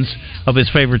options of his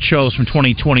favorite shows from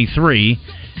 2023,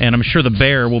 and I'm sure The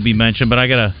Bear will be mentioned, but I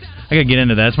gotta get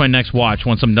into that. That's my next watch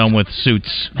once I'm done with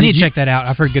Suits. I need to check that out.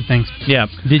 I've heard good things. Yeah.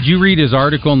 Did you read his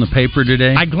article in the paper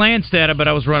today? I glanced at it, but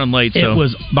I was running late. So. It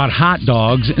was about hot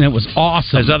dogs, and it was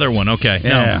awesome. His other one, okay.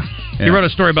 Yeah. He wrote a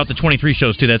story about the 23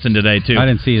 shows, too. That's in today, too. I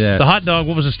didn't see that. The hot dog,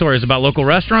 what was the story? Is it about local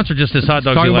restaurants or just his hot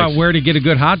dogs? Talking about where to get a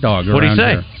good hot dog around What did he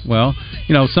say? here. Well,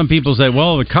 some people say,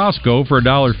 well, the Costco for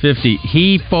 $1.50.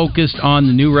 He focused on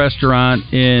the new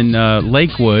restaurant in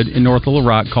Lakewood in North Little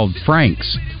Rock called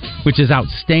Frank's, which is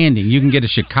outstanding. You can get a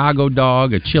Chicago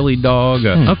dog, a chili dog,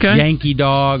 a Yankee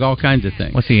dog, all kinds of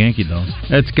things. What's the Yankee dog?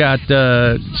 It's got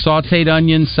sauteed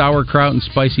onions, sauerkraut, and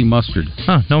spicy mustard.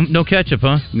 Huh? No ketchup,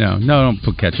 huh? No, don't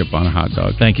put ketchup on a hot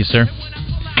dog. Thank you, sir.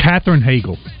 Catherine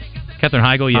Hagel. Katherine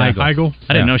Heigl, yeah. Heigl.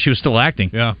 I didn't know she was still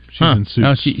acting. Yeah, she's in Suits.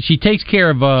 No, she takes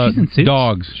care of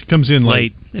dogs. She comes in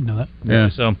late. Didn't know that. Yeah.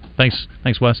 So thanks,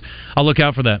 Wes. I'll look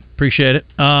out for that. Appreciate it.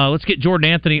 Let's get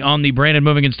Jordan Anthony on the Brandon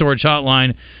Moving and Storage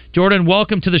Hotline. Jordan,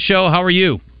 welcome to the show. How are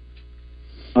you?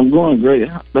 I'm going great.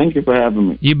 Thank you for having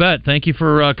me. You bet. Thank you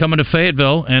for coming to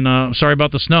Fayetteville. And sorry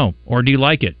about the snow. Or do you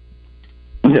like it?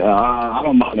 Yeah, I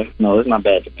don't mind the snow. It's not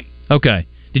bad to me. Okay.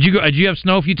 Did you have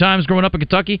snow a few times growing up in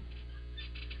Kentucky?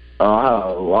 I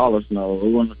had a lot of snow.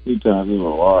 We went a few times. It was a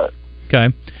lot.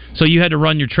 Okay. So you had to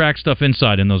run your track stuff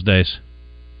inside in those days?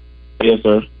 Yes,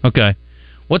 sir. Okay.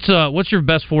 What's your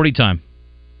best 40 time?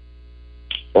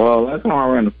 Well, last time I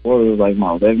ran the 40 was like my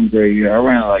 11th grade year. I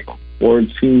ran like a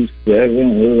 4.27.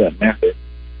 It was at Memphis.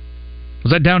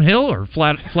 Was that downhill or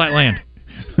flat land?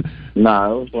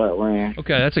 Nah, it was flat land.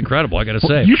 Okay, that's incredible. I got to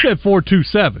say. You said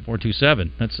 4.27.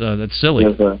 4.27. That's silly.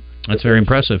 Yes, sir. That's very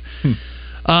impressive.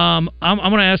 I'm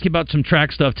going to ask you about some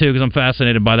track stuff too because I'm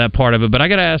fascinated by that part of it. But I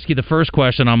got to ask you, the first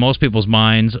question on most people's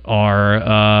minds is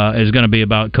going to be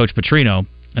about Coach Petrino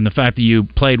and the fact that you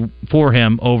played for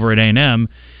him over at A&M,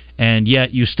 and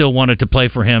yet you still wanted to play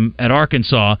for him at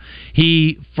Arkansas.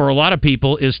 He, for a lot of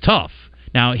people, is tough.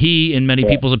 Now, he, in many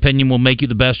people's opinion, will make you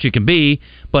the best you can be,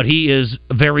 but he is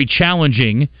very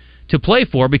challenging to play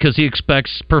for because he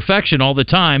expects perfection all the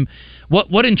time.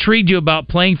 What intrigued you about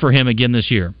playing for him again this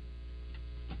year?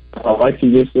 Like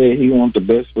you just said, he wants the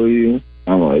best for you.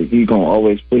 I'm like, he's going to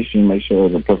always push you and make sure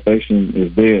the perfection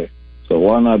is there. So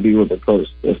why not be with a coach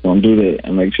that's going to do that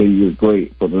and make sure you're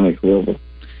great for the next level?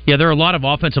 Yeah, there are a lot of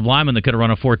offensive linemen that could have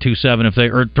run a 4.27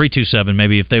 or 3.27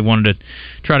 maybe if they wanted to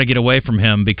try to get away from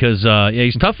him because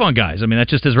he's tough on guys. I mean, that's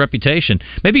just his reputation.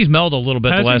 Maybe he's mellowed a little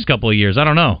bit the last couple of years. I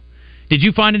don't know. Did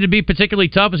you find him to be particularly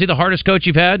tough? Is he the hardest coach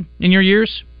you've had in your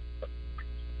years?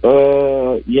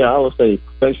 Yeah, I would say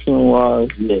professional-wise,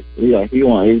 yes. Yeah, he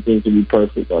wants everything to be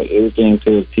perfect, like everything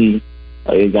to the T.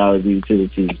 Like it got to be to the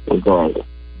T, regardless.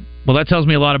 Well, that tells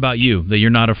me a lot about you, that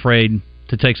you're not afraid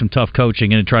to take some tough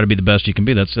coaching and to try to be the best you can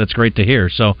be. That's great to hear.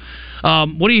 So,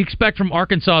 what do you expect from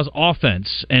Arkansas's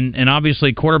offense? And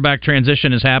obviously, quarterback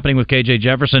transition is happening with KJ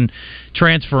Jefferson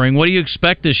transferring. What do you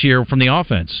expect this year from the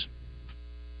offense?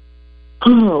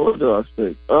 What do I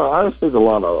expect? I expect a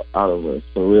lot out of us,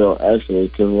 for real, actually,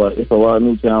 because it's a lot of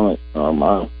new talent.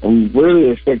 I'm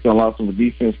really expecting a lot from the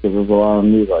defense because there's a lot of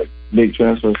new, big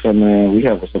transfers coming in. We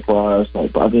have a surprise. I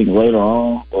think later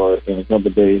on, or in a couple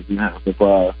of days, we have a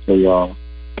surprise for y'all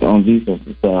on the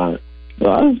defensive side. So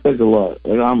I expect a lot.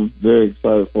 I'm very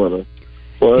excited for us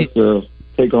to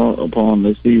take upon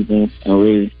this season and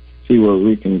really see what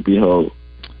we can behold.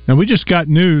 Now, we just got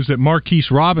news that Marquise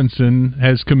Robinson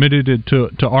has committed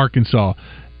to Arkansas.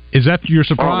 Is that your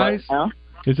surprise?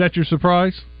 Is that your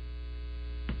surprise?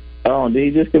 Oh, did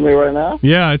he just commit right now?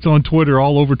 Yeah, it's on Twitter,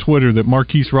 all over Twitter, that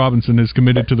Marquise Robinson is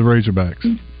committed to the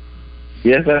Razorbacks.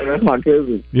 Yes, that's my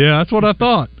cousin. Yeah, that's what I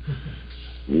thought.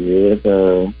 Yes.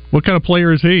 What kind of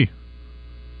player is he?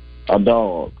 A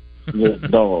dog. Just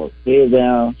dog. Head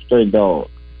down, straight dog.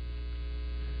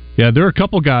 Yeah, there are a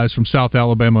couple guys from South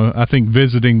Alabama, I think,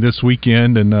 visiting this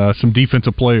weekend, and some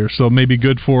defensive players. So maybe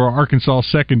good for Arkansas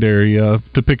secondary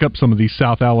to pick up some of these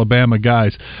South Alabama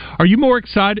guys. Are you more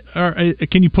excited? Or,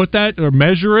 can you put that or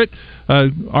measure it?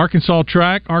 Arkansas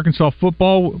track, Arkansas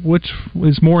football. Which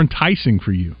is more enticing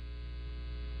for you?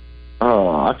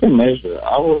 I can measure it.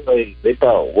 I would say they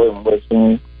probably wouldn't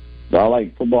listen, but I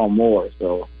like football more,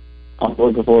 so I'm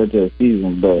looking forward to the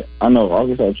season. But I know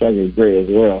Arkansas track is great as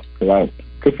well because I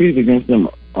competed against them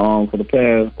for the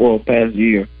past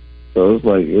year. So it's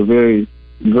a very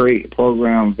great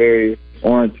program, very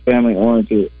family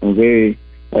oriented, and very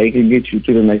it can get you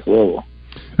to the next level.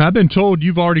 I've been told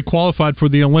you've already qualified for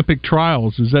the Olympic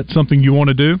trials. Is that something you want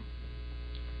to do?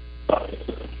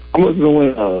 I'm looking to win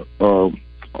an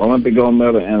Olympic gold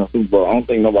medal and a Super Bowl. I don't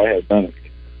think nobody has done it.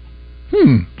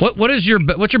 What's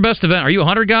your best event? Are you a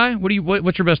 100 guy?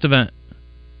 What's your best event?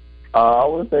 I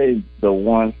would say the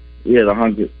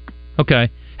 100. Okay.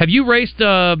 Have you raced?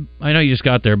 I know you just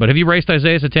got there, but have you raced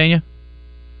Isaiah Satania?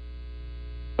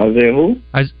 Isaiah who?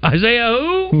 Isaiah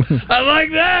who? I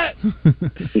like that.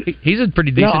 He's a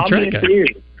pretty decent track guy.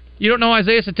 You don't know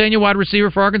Isaiah Satania, wide receiver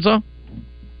for Arkansas?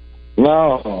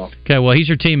 No. Okay, well, he's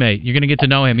your teammate. You're going to get to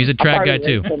know him. He's a track guy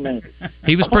too.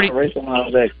 He was pretty. Racing when I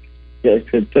was at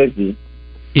Kentucky.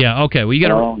 Yeah. Okay. Well, you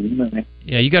got to.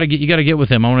 Yeah, you got to get with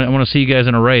him. I want to see you guys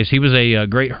in a race. He was a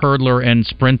great hurdler and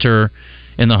sprinter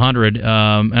in the 100. And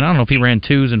I don't know if he ran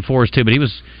 2s and 4s too, but he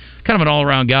was kind of an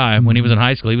all-around guy when he was in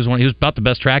high school. He was about the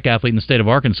best track athlete in the state of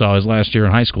Arkansas his last year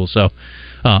in high school. So,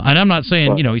 and I'm not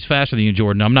saying he's faster than you,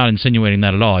 Jordan. I'm not insinuating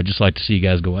that at all. I just like to see you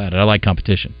guys go at it. I like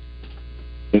competition.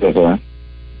 Yes, sir.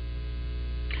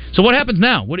 So what happens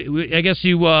now? I guess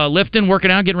you lifting,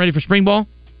 working out, getting ready for spring ball?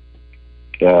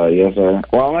 Yes, sir.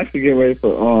 Well, I'm actually getting ready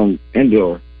for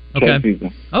indoor track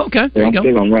season. Oh, okay. So I'm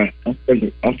still gonna run.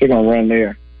 I'm still gonna run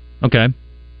there. Okay.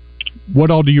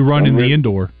 What all do you run in the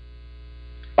indoor?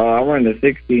 I run the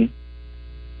 60.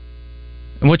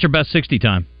 And what's your best 60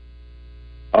 time?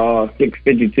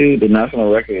 6:52. The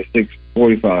national record is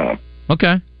 6:45.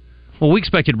 Okay. Well, we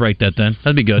expect you to break that then.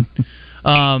 That'd be good.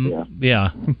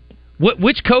 Yeah.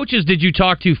 Which coaches did you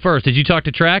talk to first? Did you talk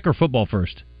to track or football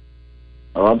first?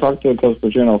 I talked to Coach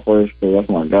Petrino first because that's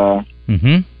my guy.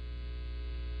 Mm-hmm.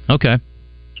 Okay.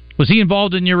 Was he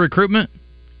involved in your recruitment?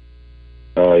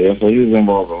 Yes, so he was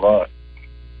involved a lot.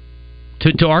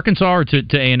 To Arkansas or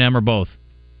to A&M or both?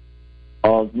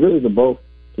 Really to both,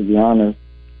 to be honest.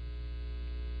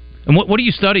 And what are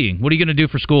you studying? What are you going to do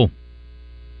for school?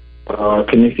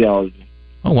 Kinesiology.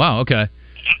 Oh, wow, okay.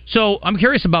 So I'm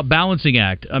curious about balancing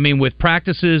act. I mean, with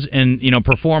practices and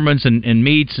performance and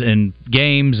meets and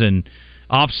games and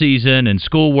off season and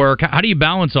schoolwork, how do you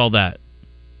balance all that?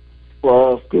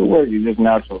 Well, schoolwork is just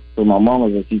natural. So my mom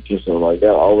was a teacher, so like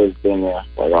that always been there.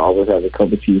 Like I always had a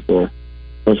cup of tea for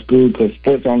school because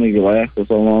sports only last for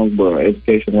so long, but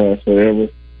education lasts forever.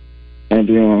 And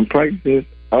then practices,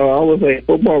 I would say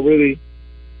football really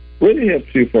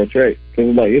helps you for track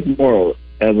because like it's more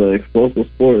as an explosive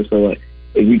sport. So like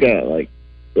if you got like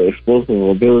the explosive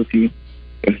ability,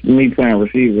 it's me playing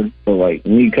receiver. So like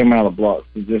me coming out of blocks,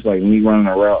 it's just like me running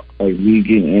a route, like me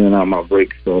getting in and out of my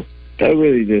breaks. So that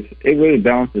really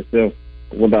balances itself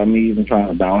without me even trying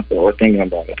to balance it or thinking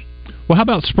about it. Well, how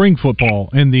about spring football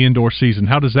in the indoor season?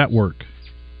 How does that work?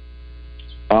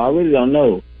 I really don't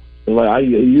know. Like I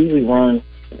usually run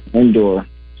indoor,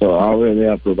 so I really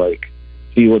have to like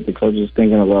see what the coach is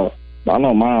thinking about. But I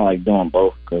don't mind like doing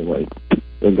both because like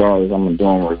regardless, I'm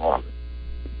doing regardless.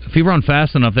 If you run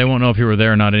fast enough, they won't know if you were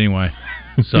there or not anyway.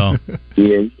 So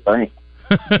yeah, right.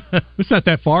 It's not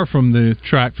that far from the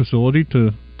track facility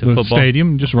to the football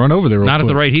stadium. Just run over there. Real not quick. At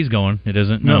the rate he's going. It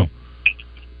isn't. No.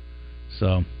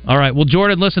 So, all right. Well,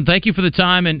 Jordan, listen, thank you for the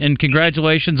time and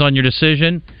congratulations on your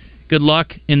decision. Good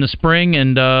luck in the spring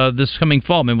and this coming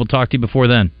fall. Maybe we'll talk to you before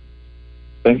then.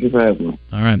 Thank you for having me.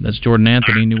 All right. That's Jordan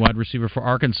Anthony, new wide receiver for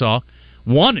Arkansas.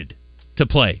 Wanted to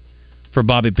play for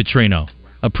Bobby Petrino.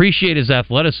 Appreciate his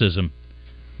athleticism.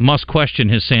 Must question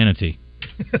his sanity.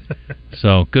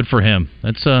 So, good for him.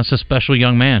 That's a special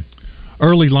young man.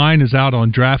 Early line is out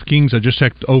on DraftKings. I just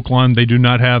checked Oakland. They do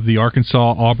not have the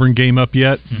Arkansas-Auburn game up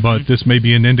yet, but this may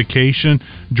be an indication.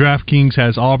 DraftKings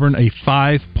has Auburn a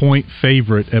 5-point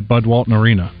favorite at Bud Walton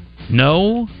Arena.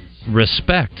 No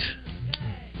respect.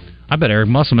 I bet Eric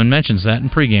Musselman mentions that in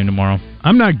pregame tomorrow.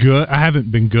 I'm not good. I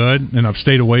haven't been good, and I've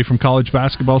stayed away from college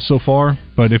basketball so far.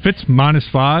 But if it's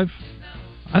 -5,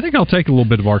 I think I'll take a little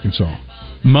bit of Arkansas.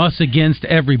 Muss against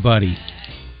everybody.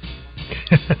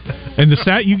 And the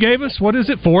stat you gave us, what is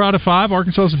it? 4 out of 5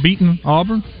 Arkansas has beaten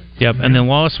Auburn? Yep, and then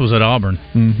loss was at Auburn.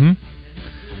 Mm-hmm.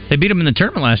 They beat him in the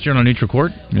tournament last year on a neutral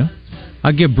court. Yeah.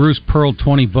 I'll give Bruce Pearl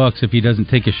 $20 if he doesn't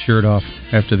take his shirt off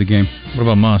after the game. What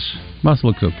about Muss? Muss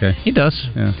looks okay. He does.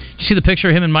 Yeah. Did you see the picture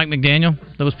of him and Mike McDaniel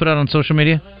that was put out on social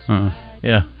media?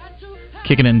 Yeah.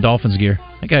 Kicking it in Dolphins gear.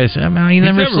 That guy's, I mean, he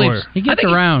never sleeps. He gets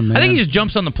around, man. I think he just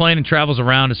jumps on the plane and travels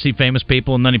around to see famous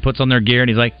people, and then he puts on their gear, and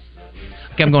he's like,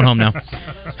 okay, I'm going home now.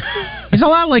 He's a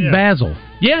lot like Basil.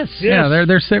 Yes. Yeah,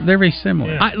 they're very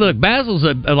similar. Yeah. Look, Basil's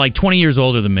like 20 years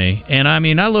older than me, and I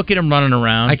mean, I look at him running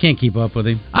around. I can't keep up with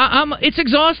him. It's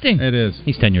exhausting. It is.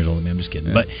 He's 10 years older than me. I'm just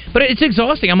kidding. Yeah. But it's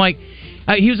exhausting. I'm like,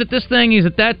 he was at this thing, he's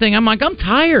at that thing. I'm like, I'm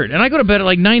tired, and I go to bed at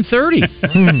like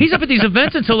 9:30. He's up at these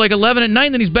events until like 11 at night,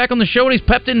 and then he's back on the show, and he's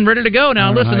pepped and ready to go.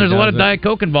 Now, listen, there's a lot of Diet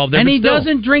Coke involved there, and but he still.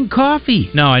 doesn't drink coffee.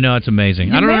 No, I know, it's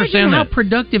amazing. I don't understand how that.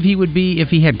 productive he would be if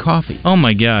he had coffee. Oh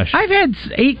my gosh. I've had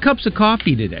 8 cups of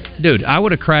coffee today. Dude, I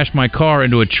would have crashed my car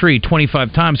into a tree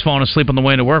 25 times falling asleep on the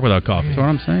way into work without coffee. That's what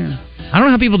I'm saying. I don't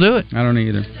know how people do it. I don't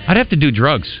either. I'd have to do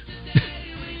drugs.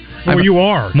 Well, you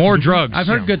are. More drugs. I've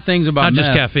heard good things about not meth.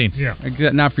 just caffeine.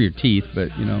 Yeah. Not for your teeth, but,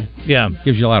 yeah,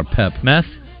 gives you a lot of pep. Meth?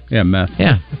 Yeah, meth.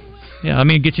 Yeah. Yeah, I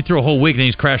mean, get you through a whole week, then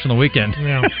you just crash on the weekend.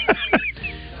 Yeah.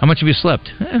 How much have you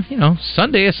slept?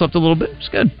 Sunday I slept a little bit. It's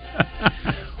good.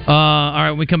 All right,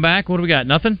 when we come back, what do we got?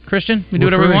 Nothing? Christian? We do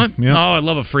whatever we want? Yeah. Oh, I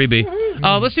love a freebie.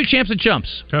 Let's do Champs and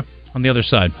Chumps on the other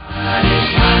side.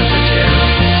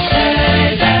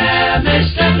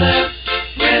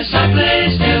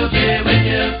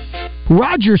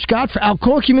 Roger Scott for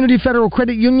Alcoa Community Federal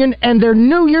Credit Union and their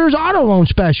New Year's auto loan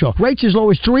special. Rates as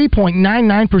low as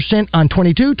 3.99% on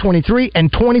 22, 23, and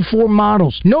 24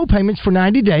 models. No payments for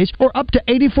 90 days or up to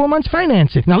 84 months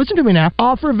financing. Now listen to me now.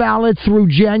 Offer valid through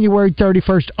January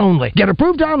 31st only. Get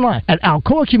approved online at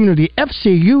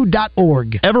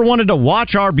alcoacommunityfcu.org. Ever wanted to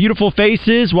watch our beautiful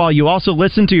faces while you also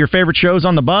listen to your favorite shows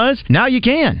on the Buzz? Now you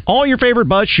can. All your favorite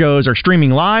Buzz shows are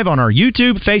streaming live on our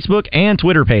YouTube, Facebook, and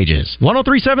Twitter pages.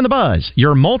 103.7 The Buzz,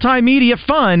 your multimedia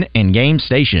fun and game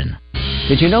station.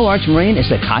 Did you know Arch Marine is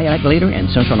the kayak leader in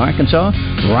Central Arkansas?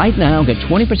 Right now, get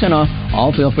 20% off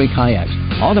all feel-free kayaks.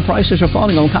 All the prices are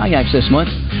falling on kayaks this month.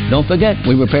 Don't forget,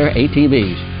 we repair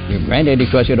ATVs. Your granddaddy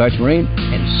trusted Arch Marine,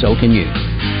 and so can you.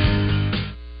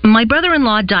 My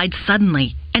brother-in-law died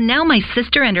suddenly, and now my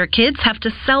sister and her kids have to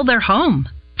sell their home.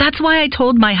 That's why I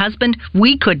told my husband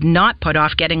we could not put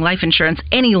off getting life insurance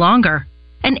any longer.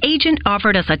 An agent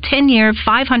offered us a 10-year,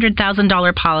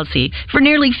 $500,000 policy for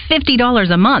nearly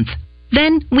 $50 a month.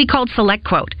 Then we called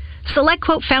SelectQuote.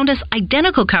 SelectQuote found us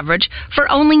identical coverage for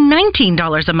only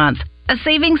 $19 a month, a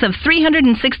savings of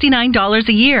 $369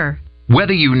 a year.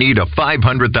 Whether you need a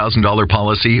 $500,000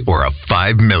 policy or a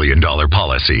 $5 million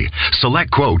policy,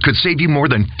 SelectQuote could save you more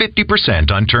than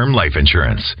 50% on term life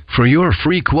insurance. For your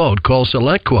free quote, call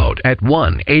SelectQuote at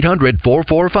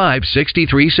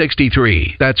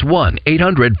 1-800-445-6363. That's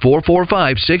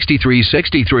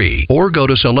 1-800-445-6363. Or go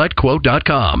to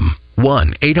SelectQuote.com.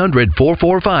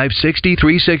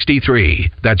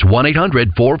 1-800-445-6363. That's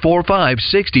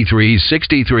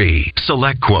 1-800-445-6363.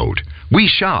 SelectQuote. We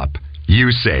shop.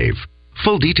 You save.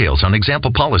 Full details on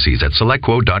example policies at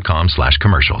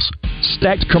SelectQuote.com/commercials.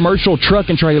 Stacked Commercial Truck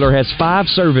and Trailer has 5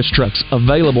 service trucks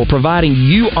available, providing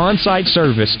you on-site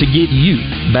service to get you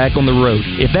back on the road.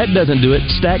 If that doesn't do it,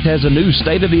 Stacked has a new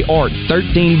state-of-the-art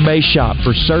 13-bay shop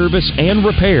for service and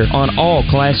repair on all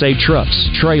Class A trucks,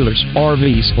 trailers,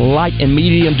 RVs, light and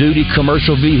medium-duty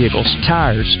commercial vehicles,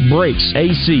 tires, brakes,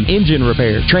 AC, engine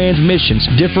repair, transmissions,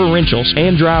 differentials,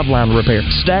 and driveline repair.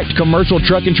 Stacked Commercial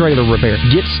Truck and Trailer Repair.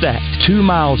 Get Stacked. 2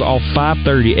 miles off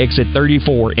 530, exit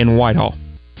 34 in Whitehall.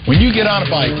 When you get on a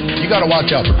bike, you got to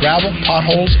watch out for gravel,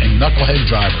 potholes, and knucklehead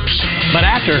drivers. But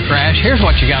after a crash, here's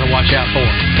what you got to watch out for.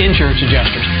 Insurance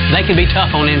adjusters. They can be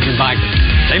tough on injured bikers.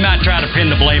 They might try to pin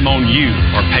the blame on you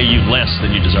or pay you less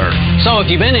than you deserve. So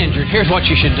if you've been injured, here's what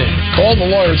you should do. Call the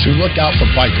lawyers who look out for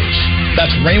bikers.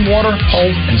 That's Rainwater,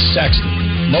 Holt, and Sexton.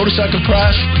 Motorcycle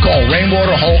crash? Call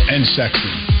Rainwater, Holt, and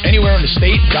Sexton. Anywhere in the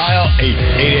state, dial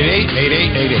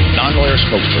 888-8888. Non-lawyer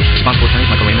spokesperson. Responsible attorneys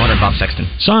Michael Rainwater and Bob Sexton.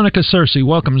 Sonica Cersei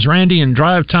welcomes Randy and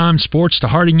Drive Time Sports to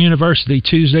Harding University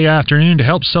Tuesday afternoon to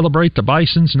help celebrate the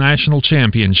Bison's National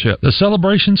Championship. The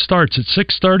celebration starts at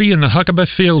 6:30 in the Huckabee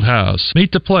Fieldhouse.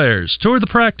 Meet the players, tour the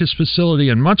practice facility,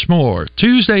 and much more.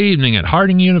 Tuesday evening at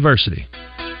Harding University.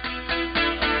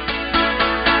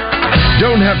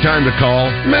 Don't have time to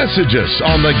call? Message us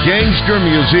on the Gangster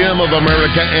Museum of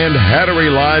America and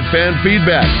Hattery Live fan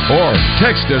feedback, or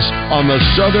text us on the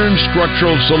Southern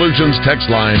Structural Solutions text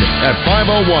line at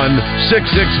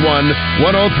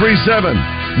 501-661-1037.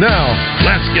 Now,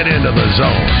 let's get into the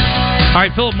zone. All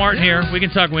right, Philip Martin here. We can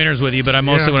talk winners with you, but I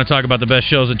mostly want to talk about the best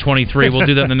shows in 23. We'll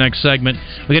do that in the next segment.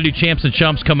 We're going to do Champs and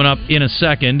Chumps coming up in a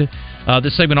second.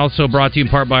 This segment also brought to you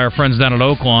in part by our friends down at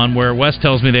Oaklawn, where Wes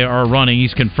tells me they are running.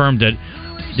 He's confirmed it.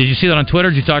 Did you see that on Twitter,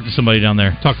 or did you talk to somebody down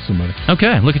there? Talk to somebody.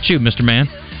 Okay, look at you, Mr. Man.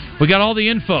 We got all the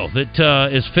info that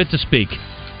is fit to speak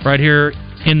right here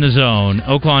in the zone.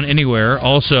 Oaklawn Anywhere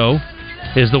also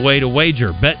is the way to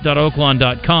wager.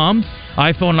 Bet.oaklawn.com.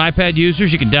 iPhone and iPad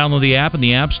users, you can download the app in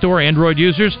the App Store. Android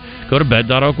users, go to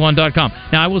bet.oaklawn.com.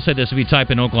 Now, I will say this. If you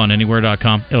type in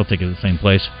oaklawnanywhere.com, it'll take you to the same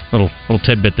place. Little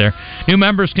tidbit there. New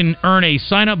members can earn a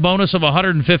sign-up bonus of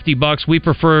 $150. We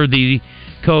prefer the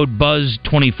code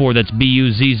BUZZ24. That's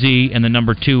BUZZ and the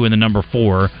number 2 and the number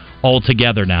 4 all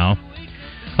together now.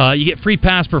 You get free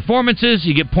past performances.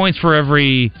 You get points for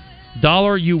every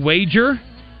dollar you wager.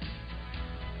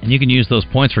 And you can use those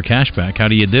points for cash back. How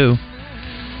do you do?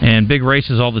 And big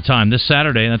races all the time. This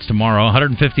Saturday, that's tomorrow,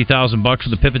 $150,000 for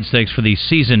the Pippin Stakes for the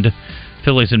seasoned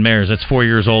fillies and mares. That's 4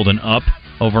 years old and up,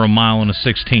 over a mile and a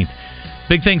 16th.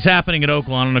 Big things happening at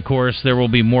Oaklawn, and of course, there will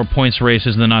be more points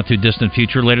races in the not-too-distant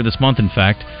future, later this month, in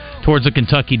fact, towards the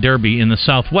Kentucky Derby in the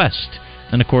Southwest.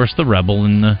 And, of course, the Rebel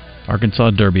in the Arkansas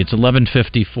Derby. It's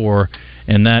 11:54,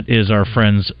 and that is our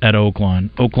friends at Oaklawn.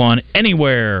 Oaklawn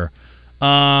Anywhere.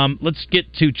 Let's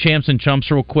get to Champs and Chumps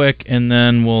real quick, and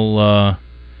then we'll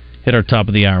hit our top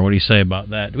of the hour. What do you say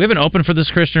about that? Do we have an open for this,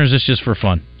 Christian, or is this just for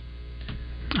fun?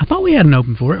 I thought we had an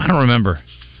open for it. I don't remember.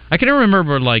 I can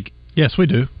remember, like... Yes, we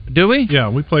do. Do we? Yeah,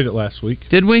 we played it last week.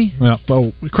 Did we? Yeah.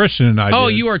 Well, Christian and I did. Oh,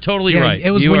 you are totally right.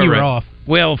 It was you when are you were right. off.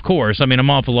 Well, of course. I mean, I'm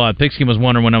off a lot. Pigskin was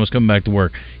wondering when I was coming back to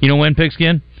work. You know when,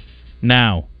 Pigskin?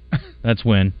 Now. That's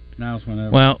when. Now's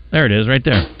whenever. Well, there it is, right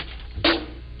there.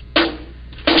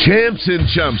 Champs and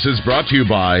Chumps is brought to you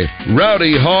by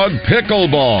Rowdy Hog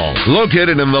Pickleball,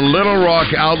 located in the Little Rock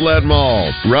Outlet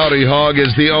Mall. Rowdy Hog is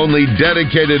the only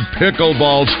dedicated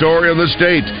pickleball store in the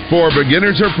state. For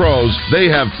beginners or pros, they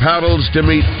have paddles to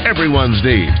meet everyone's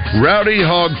need. Rowdy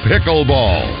Hog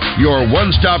Pickleball, your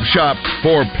one-stop shop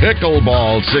for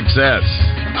pickleball success.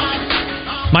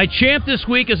 My champ this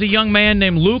week is a young man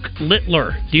named Luke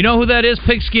Littler. Do you know who that is,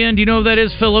 Pigskin? Do you know who that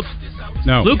is, Philip?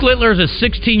 No. Luke Littler is a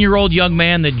 16-year-old young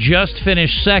man that just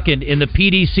finished second in the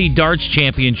PDC Darts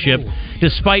Championship,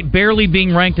 despite barely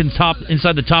being ranked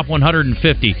inside the top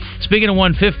 150. Speaking of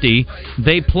 150,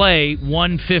 they play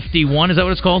 151. Is that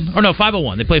what it's called? Or no,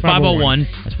 501. They play 501.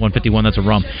 That's 151. That's a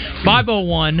rum.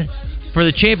 501 for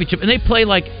the championship, and they play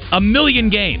like a million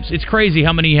games. It's crazy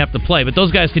how many you have to play, but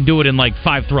those guys can do it in like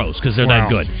 5 throws because they're that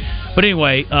good. But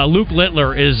anyway, Luke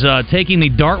Littler is taking the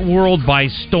dart world by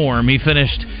storm. He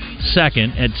finished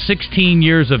second at 16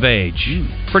 years of age.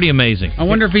 Pretty amazing. I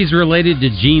wonder if he's related to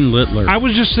Gene Littler. I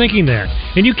was just thinking that.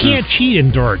 And you can't cheat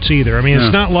in darts either. I mean,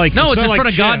 it's not like... No, it's not in like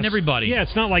front of God chess. and everybody. Yeah,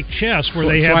 it's not like chess where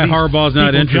they That's have why Harbaugh's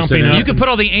not people interested jumping in up. You can put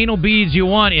all the anal beads you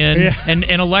want in and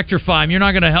electrify them. You're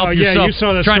not going to help yourself you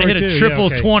saw that trying to hit story a too. triple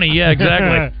 20. Yeah,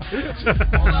 exactly.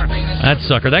 That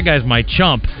sucker. That guy's my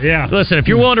chump. Yeah. Listen, if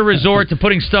you're willing to resort to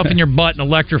putting stuff in your butt and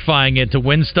electrifying it to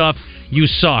win stuff, you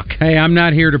suck. Hey, I'm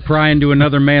not here to pry into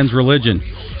another man's religion.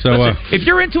 So Listen, if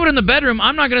you're into it in the bedroom,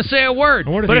 I'm not going to say a word.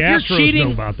 I wonder but if if the you're Astros cheating,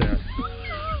 know about that.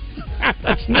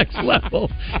 that's next level.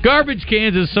 Garbage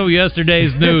cans is so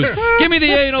yesterday's news. Give me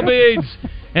the anal beads.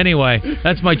 Anyway,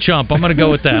 that's my chump. I'm going to go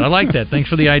with that. I like that. Thanks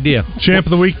for the idea. Champ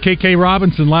of the week, KK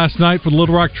Robinson, last night for the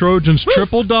Little Rock Trojans.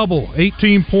 Triple-double,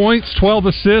 18 points, 12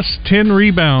 assists, 10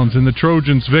 rebounds in the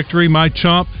Trojans' victory. My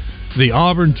chump, the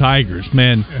Auburn Tigers.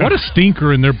 Man, what a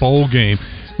stinker in their bowl game.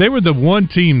 They were the one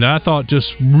team that I thought just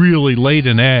really laid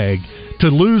an egg. To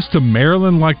lose to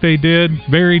Maryland like they did,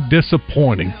 very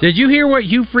disappointing. Did you hear what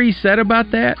Hugh Freeze said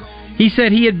about that? He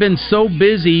said he had been so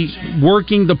busy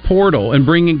working the portal and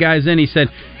bringing guys in. He said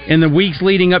in the weeks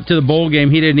leading up to the bowl game,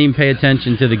 he didn't even pay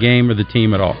attention to the game or the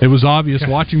team at all. It was obvious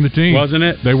watching the team. Wasn't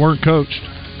it? They weren't coached.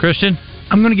 Christian?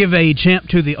 I'm going to give a champ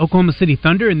to the Oklahoma City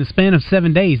Thunder. In the span of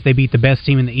 7 days, they beat the best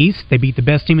team in the East, they beat the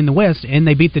best team in the West, and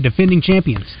they beat the defending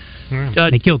champions.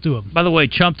 They killed 2 of them. By the way,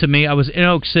 chump to me, I was in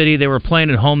Oak City. They were playing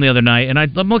at home the other night, and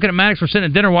I'm looking at Maddox. We're sitting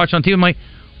at dinner watching on TV. I'm like,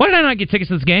 why did I not get tickets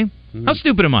to this game? How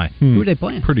stupid am I? Who were they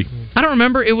playing? Pretty. I don't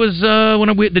remember. It was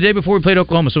the day before we played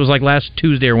Oklahoma, so it was like last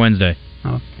Tuesday or Wednesday.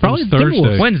 Probably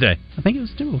Thursday. Wednesday. I think it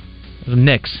was Timberwolves. It was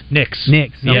Knicks. Yes.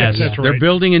 Yes. That's right. They're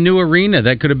building a new arena.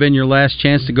 That could have been your last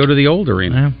chance to go to the old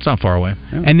arena. It's not far away.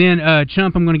 And then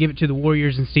chump, I'm going to give it to the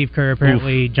Warriors and Steve Kerr.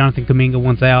 Apparently, Jonathan Kuminga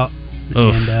wants out,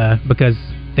 and because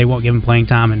they won't give him playing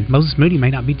time, and Moses Moody may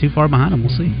not be too far behind him.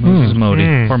 We'll see. Moses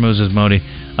Moody. Poor Moses Moody.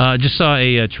 Just saw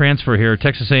a transfer here.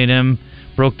 Texas A&M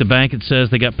broke the bank. It says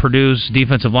they got Purdue's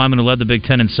defensive lineman who led the Big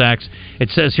Ten in sacks. It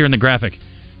says here in the graphic,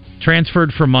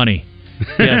 transferred for money.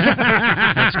 Yes,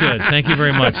 that's good. Thank you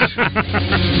very much.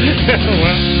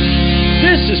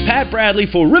 This is Pat Bradley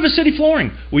for River City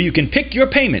Flooring, where you can pick your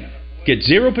payment. Get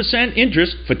 0%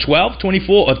 interest for 12,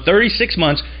 24, or 36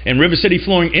 months, and River City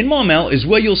Flooring in Maumelle is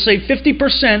where you'll save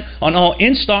 50% on all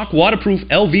in-stock waterproof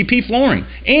LVP flooring.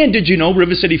 And did you know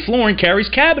River City Flooring carries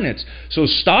cabinets? So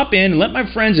stop in and let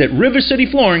my friends at River City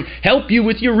Flooring help you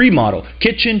with your remodel.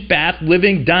 Kitchen, bath,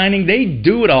 living, dining, they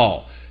do it all.